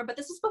before, but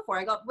this was before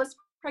I was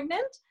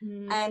pregnant.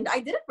 And I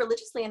did it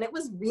religiously and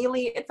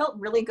it felt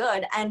really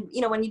good. And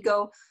when you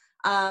go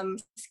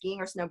skiing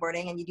or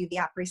snowboarding and you do the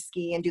après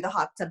ski and do the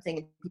hot tub thing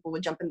and people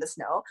would jump in the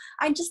snow,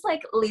 I just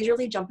like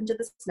leisurely jump into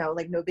the snow,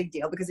 like no big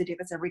deal, because I do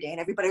this every day and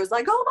everybody was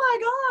like, oh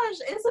my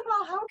gosh,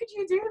 Isabel, how could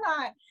you do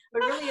that?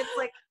 But really it's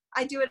like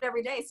I do it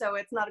every day, so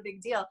it's not a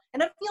big deal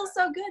and it feels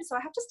so good. So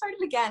I have to start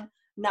it again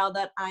now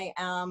that I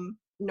am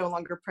no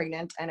longer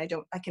pregnant and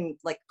I can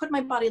like put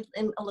my body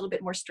in a little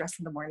bit more stress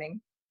in the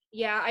morning.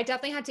 Yeah, I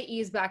definitely had to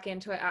ease back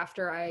into it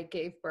after I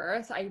gave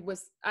birth.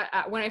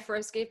 When I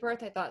first gave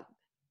birth, I thought,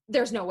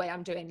 there's no way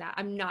I'm doing that.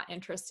 I'm not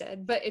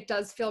interested, but it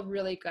does feel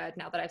really good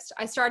now that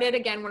I started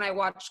again when I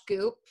watched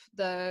Goop,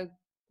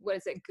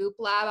 Goop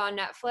Lab on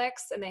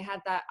Netflix, and they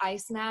had that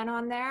Iceman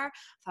on there. I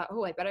thought,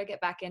 oh, I better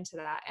get back into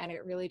that. And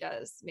it really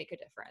does make a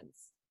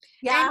difference.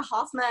 Yeah, and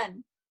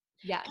Hoffman.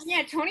 Yes.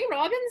 Yeah, Tony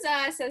Robbins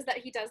says that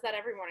he does that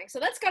every morning. So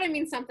that's got to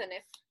mean something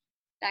if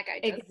that guy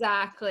does.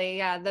 Exactly.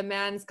 Yeah, the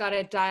man's got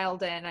it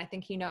dialed in. I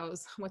think he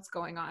knows what's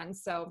going on.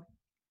 So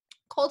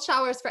cold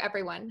showers for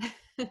everyone.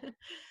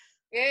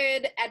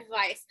 Good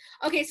advice.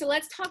 Okay, so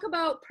let's talk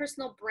about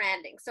personal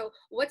branding. So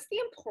what's the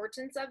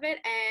importance of it?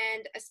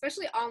 And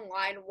especially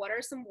online, what are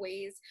some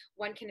ways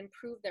one can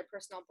improve their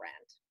personal brand?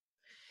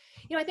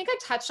 I think I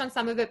touched on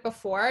some of it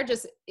before,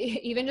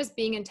 even just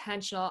being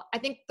intentional. I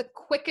think the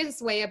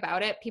quickest way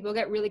about it, people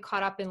get really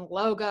caught up in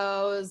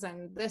logos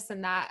and this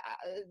and that.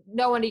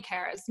 Nobody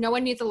cares. No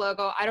one needs a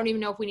logo. I don't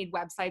even know if we need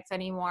websites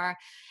anymore.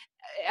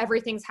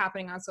 Everything's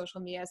happening on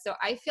social media. So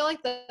I feel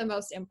like the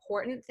most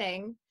important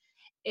thing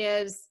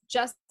is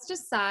just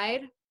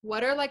decide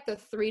what are like the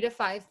 3 to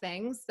 5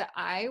 things that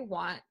I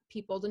want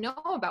people to know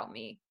about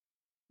me.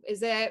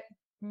 Is it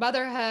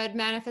motherhood,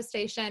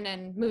 manifestation,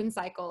 and moon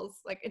cycles?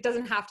 Like, it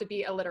doesn't have to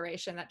be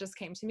alliteration. That just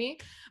came to me.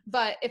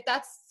 But if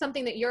that's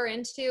something that you're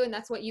into and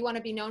that's what you want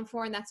to be known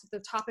for, and that's the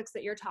topics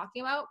that you're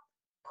talking about,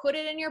 put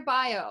it in your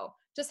bio.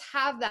 Just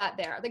have that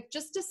there. Like,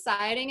 just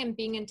deciding and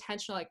being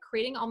intentional, like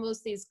creating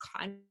almost these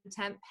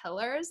content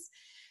pillars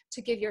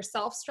to give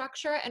yourself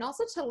structure, and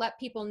also to let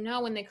people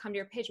know when they come to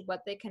your page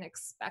what they can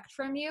expect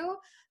from you.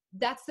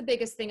 That's the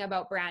biggest thing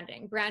about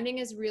branding. Branding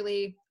is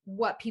really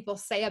what people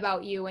say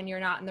about you when you're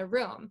not in the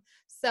room.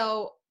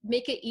 So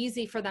make it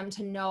easy for them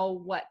to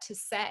know what to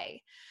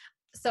say.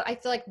 So I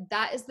feel like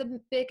that is the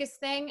biggest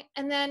thing.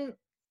 And then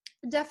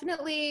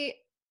definitely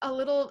a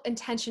little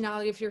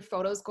intentionality of your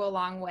photos go a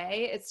long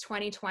way. It's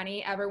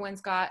 2020. Everyone's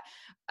got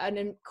an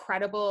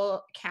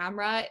incredible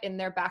camera in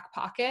their back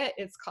pocket.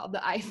 It's called the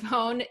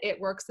iPhone. It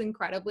works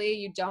incredibly.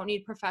 You don't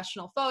need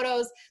professional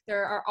photos.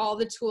 There are all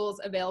the tools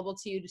available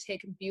to you to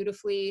take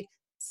beautifully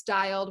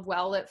styled,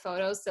 well-lit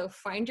photos. So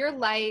find your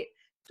light,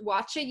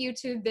 watch a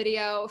YouTube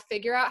video,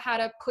 figure out how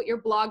to put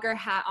your blogger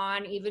hat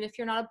on, even if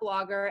you're not a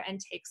blogger, and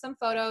take some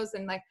photos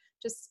and like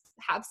just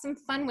have some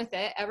fun with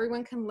it.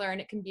 Everyone can learn.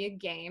 It can be a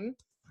game.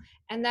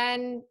 And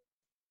then,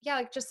 yeah,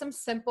 like just some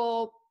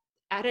simple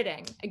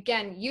editing.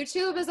 Again,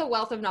 YouTube is a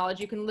wealth of knowledge.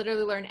 You can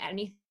literally learn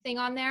anything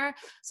on there.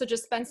 So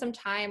just spend some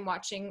time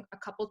watching a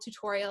couple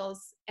tutorials,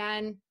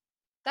 and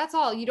that's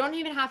all. You don't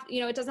even have,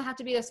 it doesn't have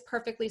to be this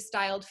perfectly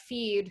styled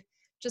feed.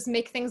 Just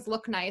make things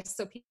look nice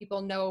so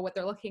people know what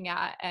they're looking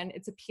at and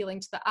it's appealing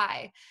to the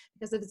eye.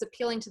 Because if it's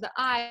appealing to the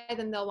eye,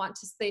 then they'll want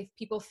to stay.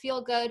 People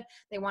feel good.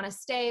 They want to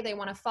stay. They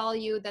want to follow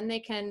you. Then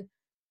they can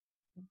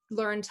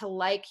learn to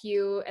like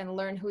you and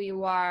learn who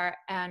you are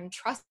and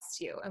trust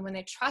you. And when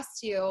they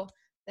trust you,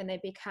 then they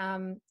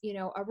become,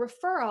 a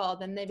referral,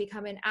 then they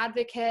become an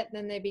advocate,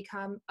 then they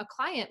become a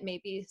client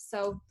maybe.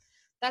 So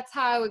that's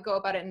how I would go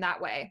about it in that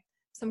way.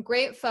 Some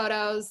great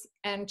photos,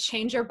 and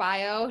change your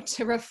bio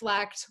to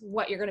reflect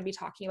what you're going to be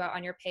talking about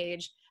on your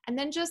page. And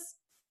then just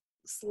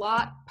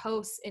slot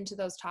posts into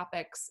those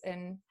topics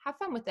and have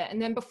fun with it.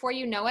 And then before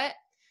you know it,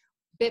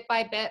 bit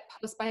by bit,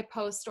 post by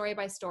post, story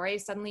by story,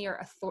 suddenly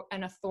you're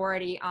an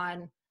authority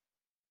on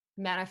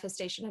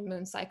manifestation and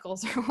moon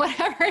cycles or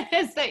whatever it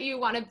is that you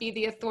want to be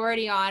the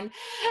authority on.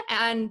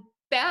 And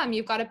bam,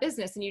 you've got a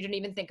business and you didn't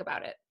even think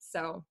about it.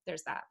 So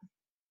there's that.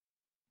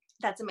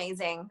 That's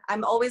amazing.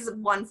 I'm always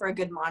one for a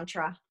good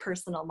mantra,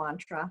 personal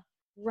mantra.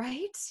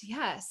 Right?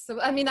 Yes.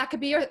 So, I mean, that could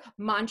be your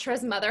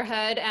mantras,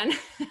 motherhood and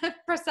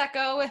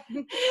Prosecco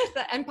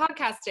and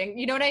podcasting.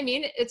 You know what I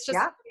mean? It's just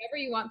whatever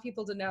you want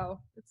people to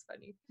know. It's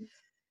funny.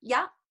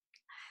 Yeah.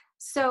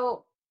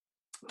 So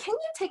can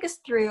you take us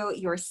through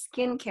your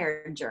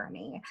skincare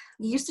journey?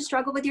 You used to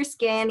struggle with your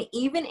skin,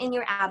 even in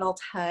your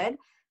adulthood.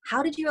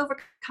 How did you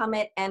overcome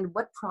it? And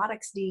what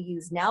products do you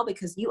use now?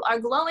 Because you are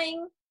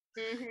glowing.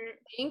 Mm-hmm.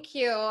 Thank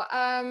you.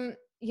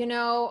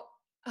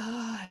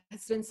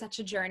 It's been such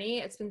a journey.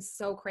 It's been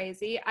so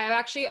crazy. I'm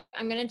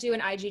going to do an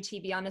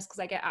IGTV on this because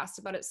I get asked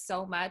about it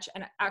so much.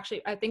 And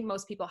actually, I think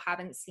most people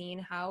haven't seen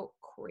how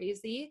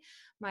crazy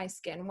my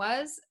skin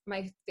was.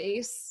 My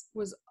face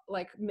was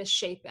like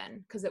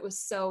misshapen because it was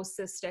so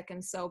cystic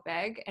and so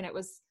big. And it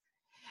was,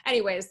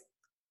 anyways,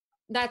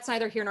 that's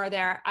neither here nor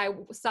there. I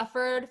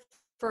suffered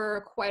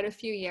for quite a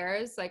few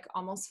years, like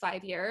almost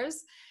 5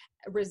 years,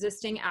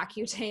 resisting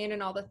Accutane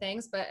and all the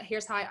things. But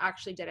here's how I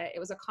actually did it. It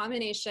was a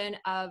combination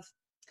of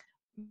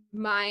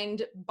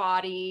mind,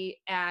 body,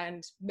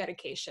 and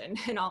medication,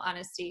 in all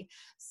honesty.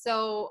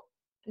 So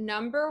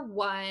number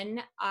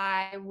one,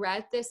 I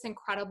read this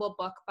incredible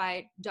book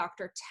by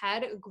Dr.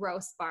 Ted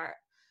Grossbart,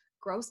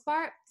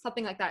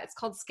 something like that. It's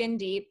called Skin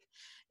Deep.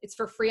 It's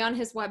for free on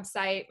his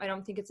website. I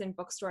don't think it's in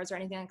bookstores or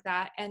anything like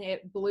that. And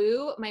it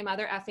blew my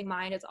mother effing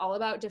mind. It's all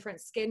about different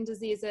skin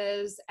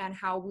diseases and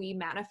how we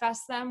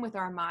manifest them with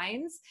our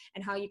minds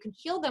and how you can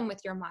heal them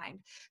with your mind.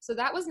 So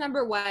that was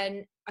number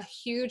one, a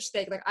huge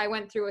thing. Like, I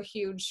went through a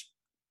huge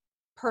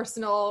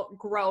personal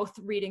growth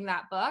reading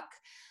that book.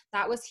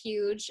 That was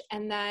huge.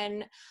 And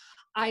then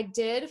I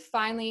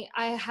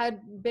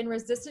had been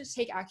resistant to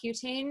take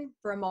Accutane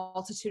for a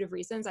multitude of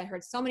reasons. I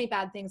heard so many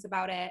bad things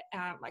about it.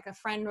 Like, a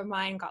friend of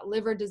mine got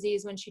liver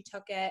disease when she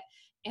took it.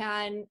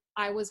 And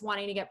I was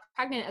wanting to get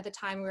pregnant at the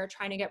time. We were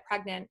trying to get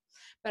pregnant.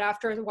 But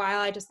after a while,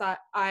 I just thought,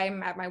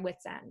 I'm at my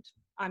wit's end.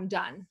 I'm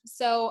done.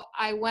 So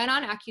I went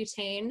on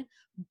Accutane.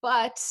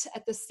 But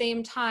at the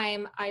same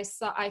time, I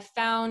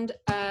found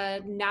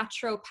a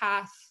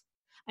naturopath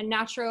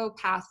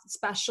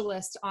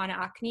specialist on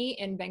acne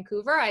in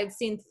Vancouver. I had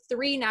seen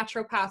 3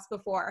 naturopaths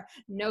before,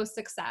 no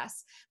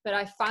success, but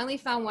I finally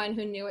found one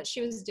who knew what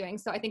she was doing.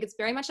 So I think it's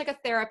very much like a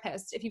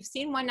therapist. If you've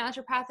seen one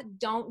naturopath,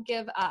 don't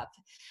give up.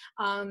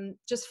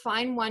 Just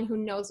find one who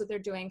knows what they're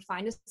doing.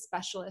 Find a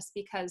specialist,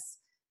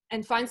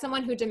 and find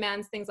someone who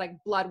demands things like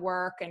blood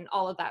work and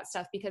all of that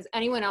stuff, because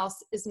anyone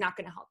else is not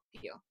going to help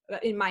you,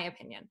 in my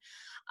opinion.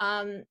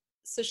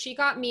 So she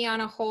got me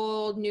on a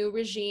whole new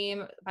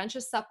regime, a bunch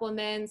of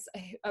supplements,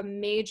 a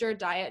major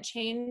diet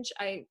change.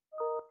 I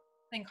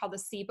think called the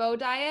SIBO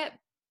diet,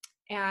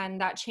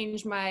 and that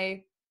changed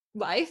my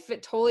life.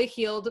 It totally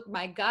healed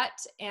my gut,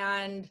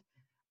 and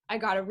I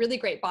got a really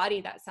great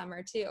body that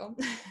summer too.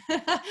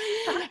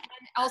 And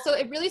also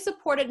it really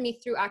supported me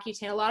through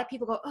Accutane. A lot of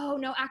people go, oh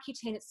no,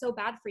 Accutane, it's so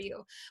bad for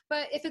you.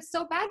 But if it's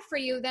so bad for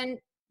you, then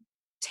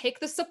take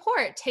the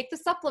support, take the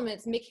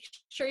supplements, make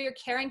sure you're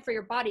caring for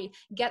your body,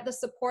 get the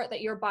support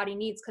that your body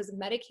needs, because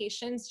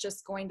medication's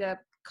just going to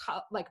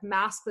like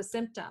mask the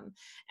symptom.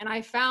 And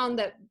I found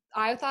that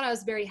I thought I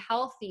was very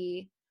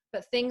healthy,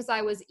 but things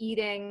I was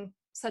eating,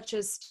 such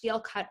as steel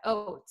cut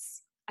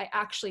oats, I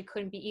actually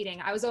couldn't be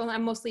eating. I was on a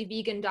mostly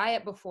vegan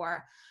diet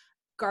before.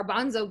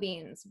 Garbanzo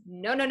beans.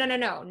 No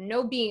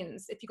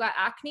beans. If you got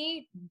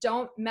acne,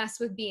 don't mess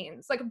with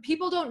beans. Like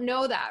people don't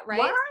know that, right?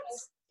 What?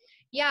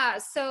 Yeah.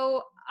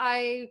 So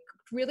I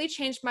really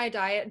changed my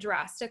diet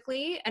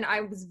drastically, and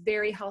I was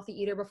very healthy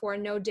eater before,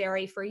 no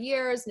dairy for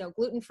years, no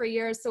gluten for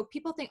years. So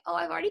people think, oh,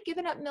 I've already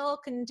given up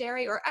milk and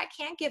dairy, or I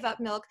can't give up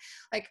milk.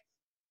 Like,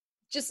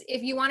 just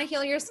if you want to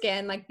heal your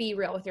skin, like be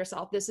real with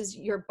yourself. This is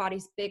your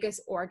body's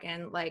biggest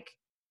organ. Like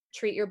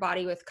treat your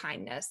body with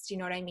kindness. Do you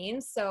know what I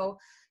mean? So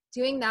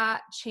doing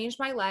that changed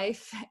my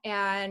life,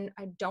 and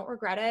I don't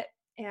regret it.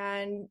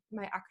 And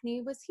my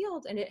acne was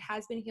healed, and it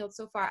has been healed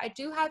so far. I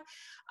do have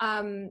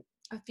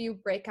a few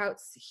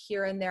breakouts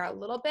here and there a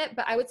little bit,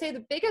 but I would say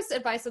the biggest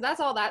advice, so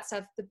that's all that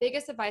stuff. The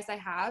biggest advice I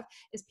have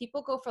is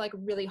people go for like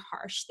really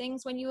harsh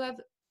things when you have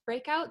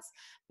breakouts,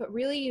 but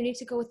really you need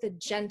to go with the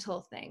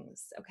gentle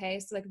things. Okay.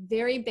 So like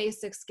very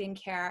basic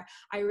skincare.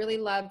 I really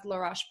loved La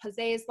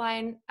Roche-Posay's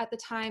line at the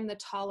time, the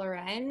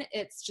Toleren.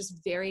 It's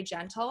just very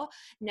gentle.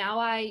 Now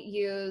I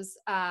use,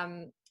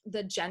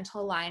 the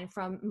gentle line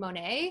from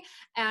Monet,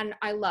 and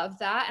I love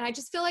that. And I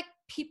just feel like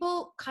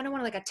people kind of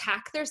want to like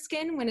attack their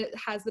skin when it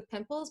has the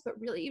pimples, but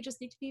really you just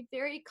need to be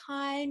very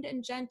kind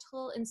and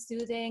gentle and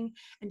soothing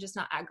and just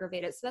not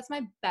aggravate it. So that's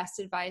my best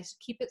advice.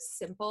 Keep it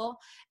simple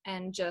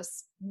and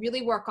just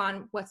really work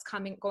on what's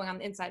going on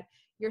the inside.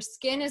 Your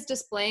skin is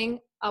displaying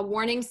a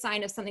warning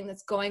sign of something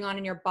that's going on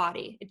in your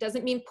body. It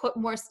doesn't mean put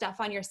more stuff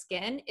on your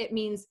skin. It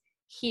means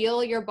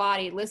heal your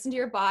body, listen to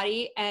your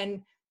body,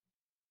 and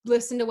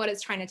listen to what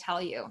it's trying to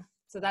tell you.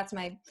 So that's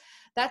my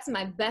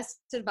best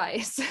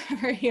advice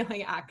for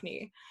healing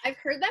acne. I've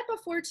heard that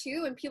before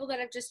too, and people that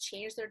have just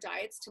changed their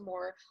diets to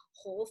more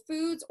whole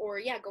foods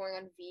or going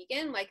on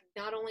vegan, like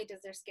not only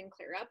does their skin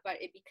clear up,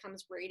 but it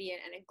becomes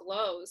radiant and it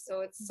glows. So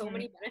it's so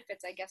many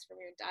benefits, I guess, from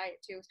your diet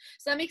too.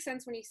 So that makes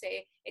sense when you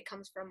say it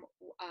comes from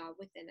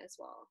within as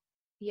well.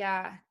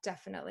 Yeah,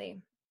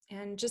 definitely.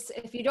 And just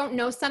if you don't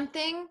know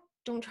something,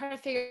 don't try to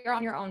figure it out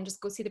on your own.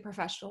 Just go see the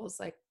professionals.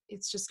 Like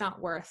it's just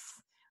not worth.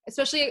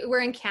 Especially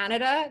we're in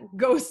Canada,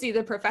 go see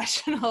the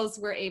professionals.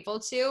 We're able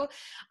to.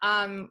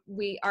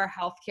 Our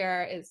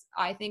healthcare is,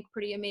 I think,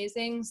 pretty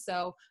amazing.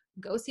 So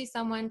go see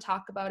someone,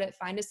 talk about it,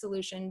 find a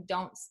solution.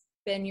 Don't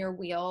spin your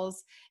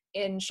wheels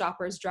in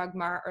Shoppers Drug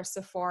Mart or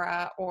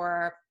Sephora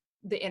or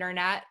the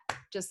internet.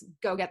 Just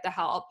go get the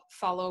help,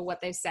 follow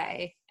what they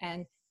say,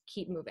 and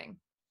keep moving.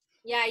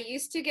 Yeah, I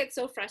used to get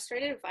so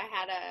frustrated if I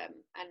had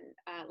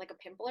like a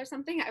pimple or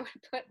something, I would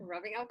put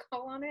rubbing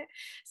alcohol on it.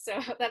 So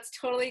that's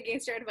totally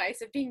against your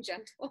advice of being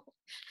gentle.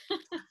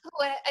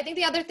 I think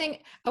the other thing,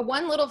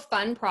 one little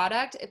fun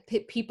product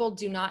people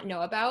do not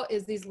know about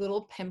is these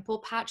little pimple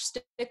patch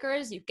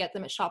stickers. You get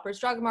them at Shoppers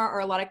Drug Mart, or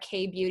a lot of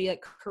K-beauty,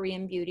 like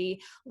Korean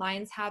beauty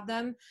lines have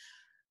them.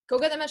 Go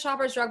get them at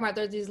Shoppers Drug Mart.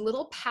 They're these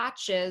little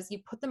patches. You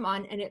put them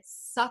on and it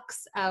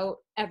sucks out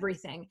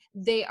everything.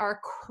 They are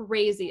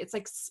crazy. It's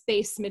like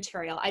space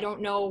material. I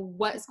don't know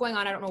what's going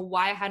on. I don't know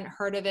why I hadn't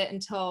heard of it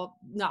until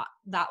not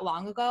that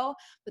long ago,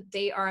 but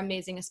they are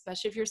amazing,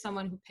 especially if you're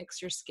someone who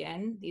picks your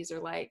skin. These are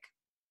like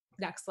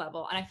next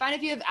level. And I find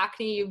if you have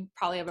acne, you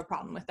probably have a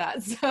problem with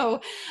that.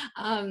 So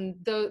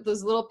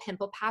those little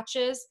pimple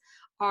patches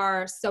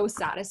are so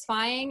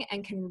satisfying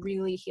and can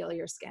really heal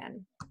your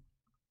skin.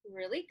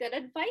 Really good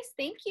advice.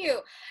 Thank you.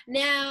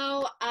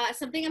 Now,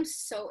 something I'm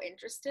so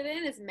interested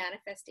in is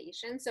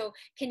manifestation. So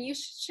can you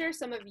share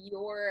some of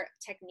your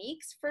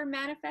techniques for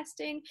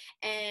manifesting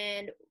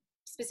and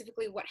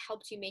specifically what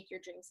helped you make your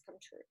dreams come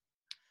true?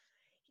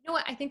 You know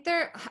what? I think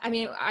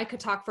I could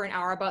talk for an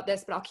hour about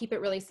this, but I'll keep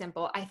it really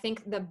simple. I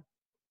think the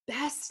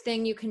best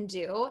thing you can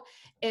do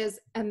is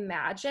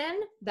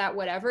imagine that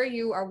whatever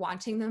you are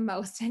wanting the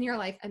most in your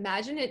life,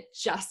 imagine it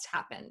just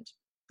happened.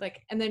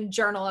 Like, and then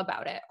journal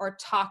about it or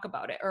talk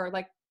about it or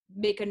like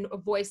make a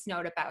voice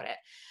note about it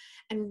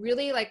and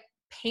really like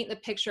paint the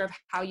picture of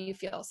how you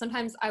feel.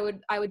 Sometimes I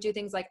would do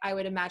things like I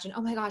would imagine,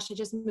 oh my gosh, I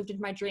just moved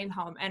into my dream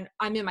home and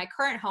I'm in my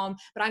current home,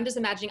 but I'm just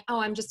imagining, oh,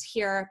 I'm just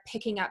here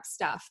picking up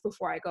stuff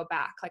before I go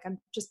back. Like I'm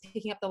just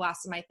picking up the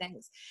last of my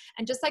things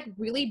and just like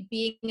really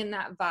being in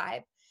that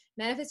vibe.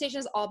 Manifestation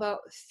is all about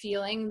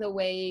feeling the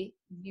way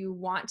you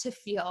want to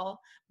feel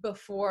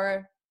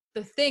before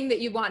the thing that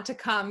you want to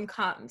come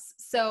comes.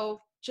 So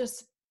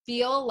just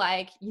feel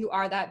like you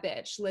are that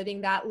bitch,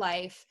 living that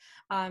life,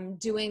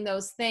 doing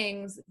those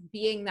things,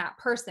 being that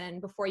person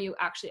before you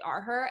actually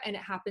are her. And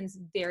it happens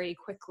very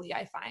quickly,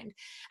 I find.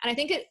 And I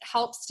think it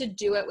helps to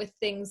do it with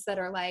things that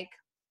are like,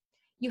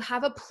 you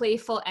have a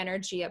playful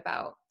energy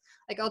about.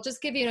 Like, I'll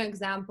just give you an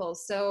example.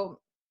 So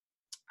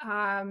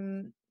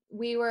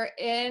we were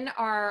in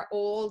our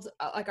old,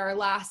 like our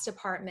last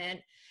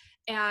apartment,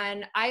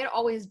 and I had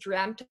always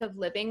dreamt of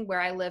living where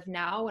I live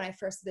now. When I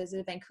first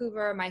visited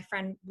Vancouver, my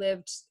friend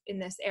lived in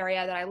this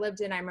area that I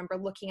lived in. I remember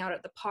looking out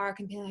at the park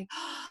and being like,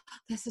 oh,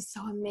 this is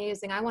so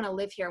amazing. I want to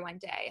live here one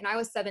day. And I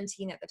was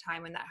 17 at the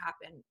time when that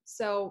happened.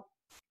 So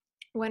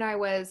when I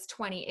was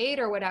 28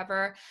 or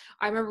whatever,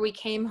 I remember we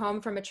came home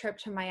from a trip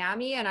to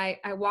Miami, and I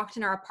walked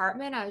in our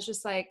apartment. I was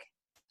just like,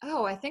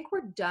 oh, I think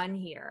we're done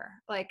here.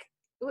 Like,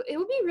 it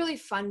would be really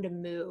fun to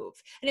move.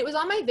 And it was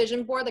on my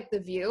vision board, like the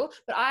view,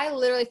 but I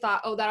literally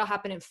thought, oh, that'll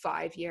happen in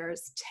 5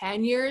 years,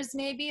 10 years,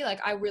 maybe. Like,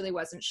 I really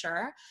wasn't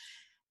sure.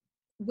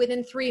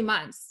 Within 3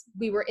 months,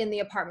 we were in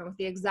the apartment with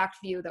the exact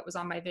view that was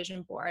on my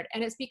vision board.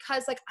 And it's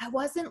because like, I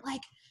wasn't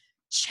like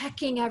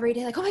checking every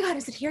day, like, oh my God,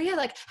 is it here yet?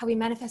 Like, have we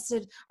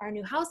manifested our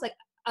new house? Like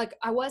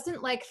I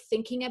wasn't like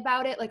thinking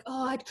about it. Like,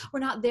 oh, we're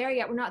not there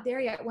yet. We're not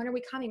there yet. When are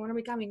we coming? When are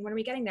we coming? When are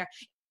we getting there?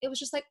 It was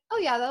just like, oh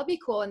yeah, that'll be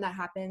cool. And that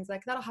happens.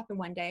 Like, that'll happen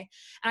one day.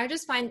 And I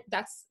just find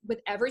that's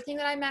with everything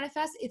that I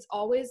manifest, it's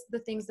always the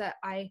things that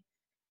I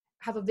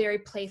have a very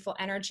playful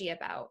energy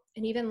about.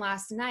 And even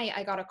last night,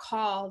 I got a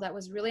call that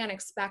was really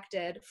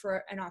unexpected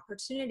for an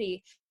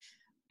opportunity.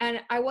 And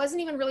I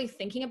wasn't even really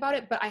thinking about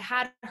it, but I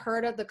had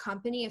heard of the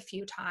company a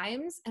few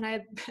times, and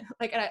I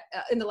like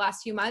in the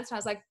last few months, and I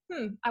was like,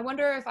 I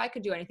wonder if I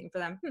could do anything for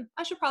them.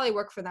 I should probably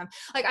work for them.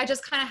 Like, I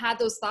just kind of had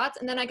those thoughts,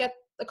 and then I get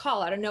the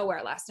call out of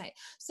nowhere last night.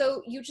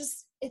 So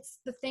it's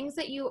the things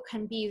that you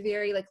can be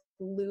very like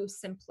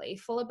loose and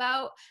playful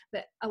about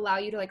that allow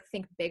you to like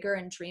think bigger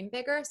and dream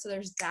bigger. So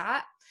there's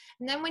that.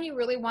 And then when you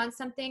really want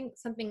something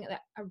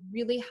that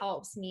really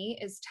helps me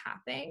is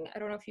tapping. I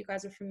don't know if you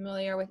guys are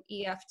familiar with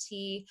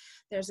EFT.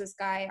 There's this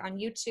guy on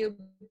YouTube,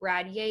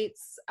 Brad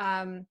Yates.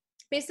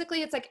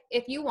 Basically, it's like,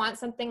 if you want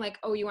something like,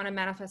 oh, you want to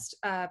manifest,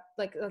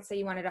 like, let's say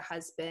you wanted a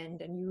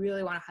husband and you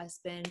really want a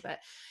husband, but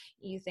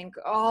you think,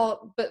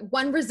 but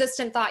one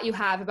resistant thought you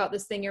have about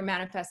this thing you're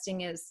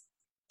manifesting is,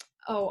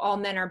 oh, all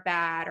men are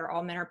bad, or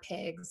all men are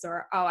pigs,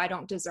 or, oh, I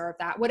don't deserve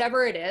that,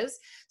 whatever it is.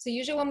 So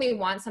usually when we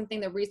want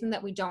something, the reason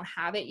that we don't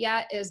have it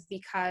yet is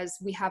because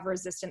we have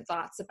resistant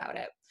thoughts about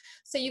it.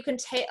 So you can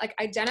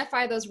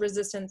identify those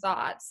resistant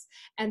thoughts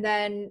and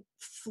then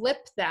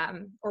flip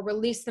them or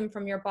release them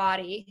from your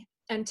body.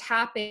 And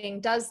tapping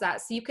does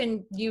that. So you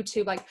can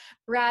YouTube like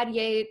Brad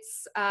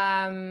Yates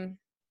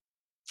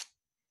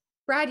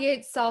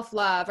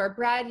self-love, or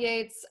Brad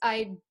Yates,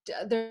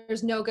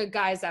 there's no good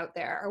guys out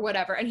there, or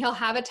whatever. And he'll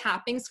have a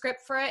tapping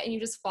script for it, and you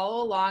just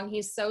follow along.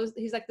 He's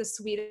like the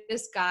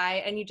sweetest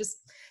guy. And you just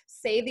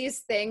say these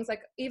things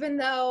like, even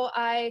though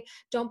I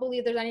don't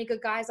believe there's any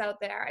good guys out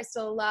there, I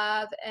still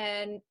love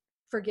and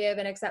forgive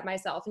and accept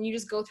myself. And you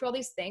just go through all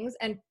these things,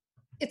 and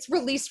it's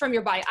released from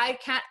your body. I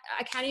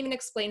can't even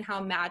explain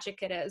how magic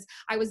it is.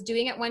 I was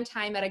doing it one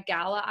time at a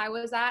gala I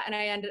was at, and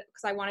I ended,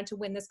 because I wanted to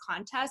win this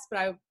contest, but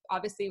I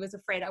obviously was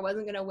afraid I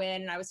wasn't going to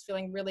win. And I was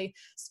feeling really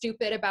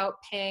stupid about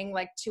paying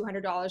like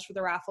 $200 for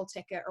the raffle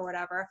ticket or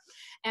whatever.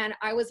 And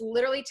I was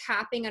literally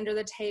tapping under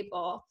the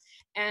table,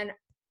 and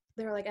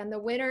they were like, and the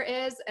winner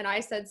is, and I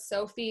said,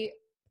 Sophie,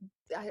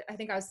 I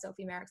think I was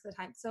Sophie Merrick's at the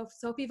time. So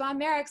Sophie Von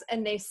Merrick's,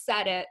 and they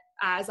said it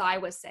as I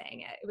was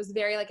saying it. It was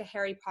very like a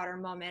Harry Potter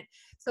moment.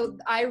 So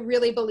I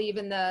really believe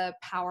in the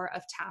power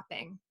of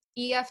tapping.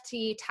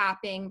 EFT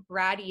tapping,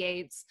 Brad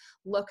Yates,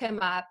 look him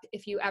up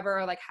if you ever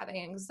are like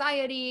having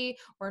anxiety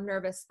or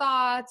nervous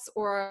thoughts,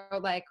 or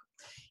like,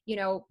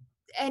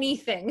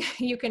 anything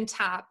you can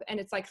tap, and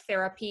it's like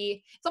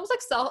therapy. It's almost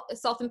like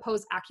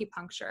self-imposed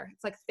acupuncture.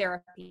 It's like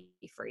therapy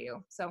for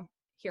you. So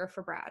here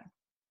for Brad.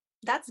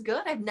 That's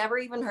good. I've never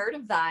even heard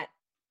of that.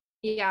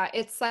 Yeah,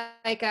 it's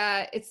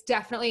it's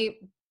definitely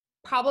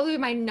probably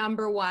my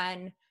number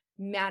one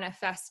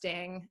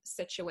manifesting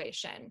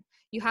situation.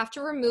 You have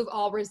to remove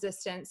all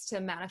resistance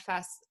to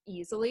manifest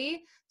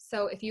easily.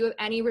 So if you have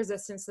any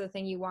resistance to the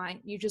thing you want,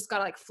 you just got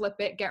to like flip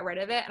it, get rid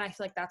of it. And I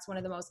feel like that's one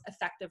of the most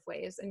effective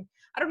ways. And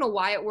I don't know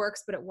why it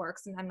works, but it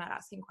works. And I'm not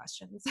asking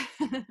questions.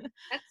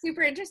 That's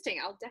super interesting.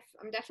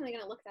 I'm definitely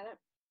going to look that up.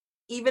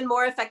 Even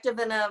more effective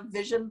than a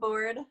vision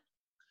board.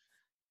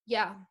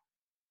 Yeah,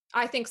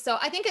 I think so.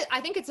 I think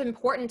it's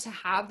important to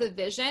have the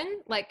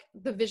vision. Like,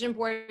 the vision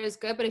board is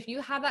good, but if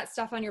you have that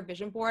stuff on your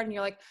vision board and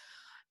you're like,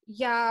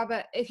 yeah,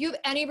 but if you have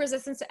any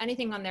resistance to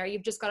anything on there,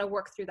 you've just got to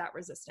work through that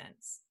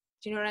resistance.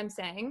 Do you know what I'm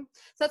saying?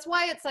 So that's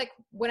why it's like,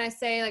 when I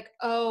say like,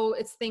 oh,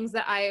 it's things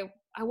that I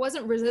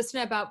wasn't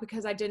resistant about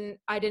because I didn't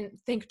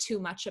think too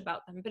much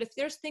about them. But if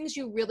there's things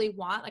you really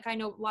want, like I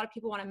know a lot of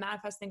people want to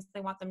manifest things,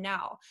 they want them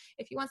now.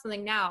 If you want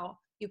something now,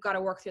 you've got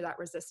to work through that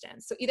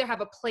resistance. So either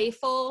have a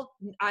playful,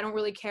 I don't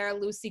really care,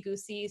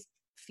 loosey-goosey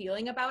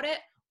feeling about it,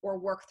 or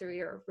work through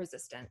your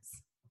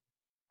resistance.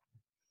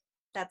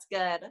 That's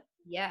good.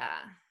 Yeah.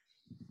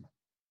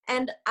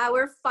 And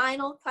our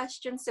final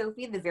question,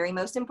 Sophie, the very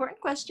most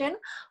important question,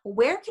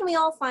 where can we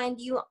all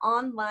find you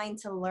online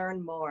to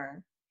learn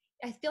more?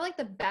 I feel like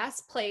the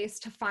best place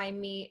to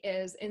find me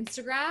is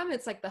Instagram.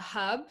 It's like the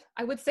hub.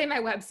 I would say my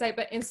website,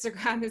 but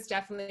Instagram is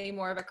definitely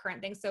more of a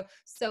current thing. So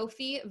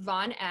Sophie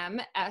Von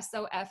M,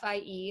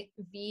 Sofievon,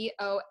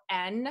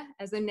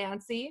 as in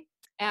Nancy,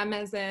 M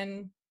as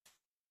in,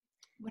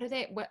 what are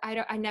they? What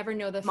I never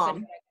know the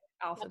phonetic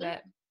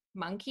alphabet.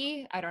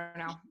 Monkey? I don't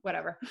know.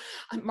 Whatever.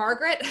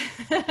 Margaret.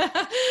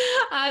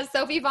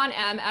 Sophie Von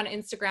M on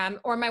Instagram,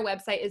 or my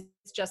website is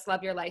just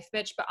Love Your Life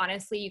Bitch. But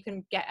honestly, you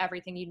can get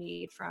everything you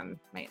need from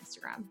my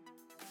Instagram.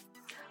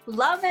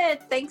 Love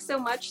it. Thanks so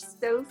much,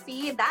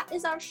 Sophie. That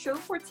is our show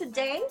for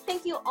today.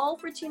 Thank you all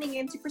for tuning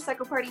in to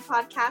Prosecco Party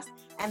Podcast.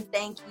 And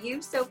thank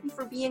you, Sophie,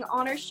 for being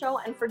on our show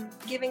and for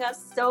giving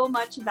us so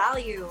much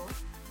value.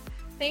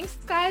 Thanks,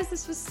 guys.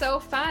 This was so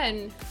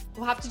fun.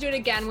 We'll have to do it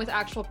again with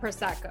actual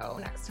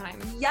Prosecco next time.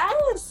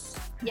 Yes.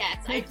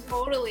 Yes, I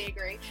totally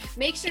agree.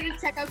 Make sure to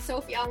check out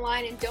Sophie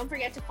online, and don't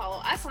forget to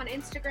follow us on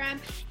Instagram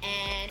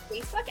and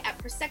Facebook at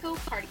Prosecco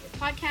Party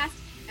Podcast,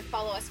 and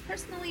follow us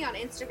personally on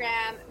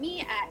Instagram,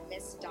 me at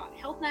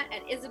miss.healthnet,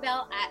 and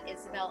Isabel at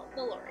Isabel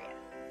Valoria.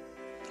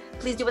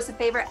 Please do us a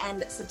favor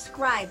and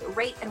subscribe,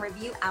 rate, and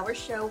review our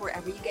show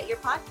wherever you get your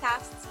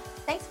podcasts.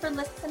 Thanks for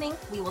listening.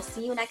 We will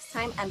see you next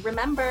time. And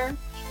remember,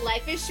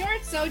 life is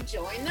short, so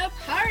join the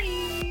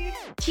party.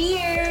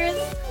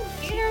 Cheers.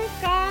 Cheers.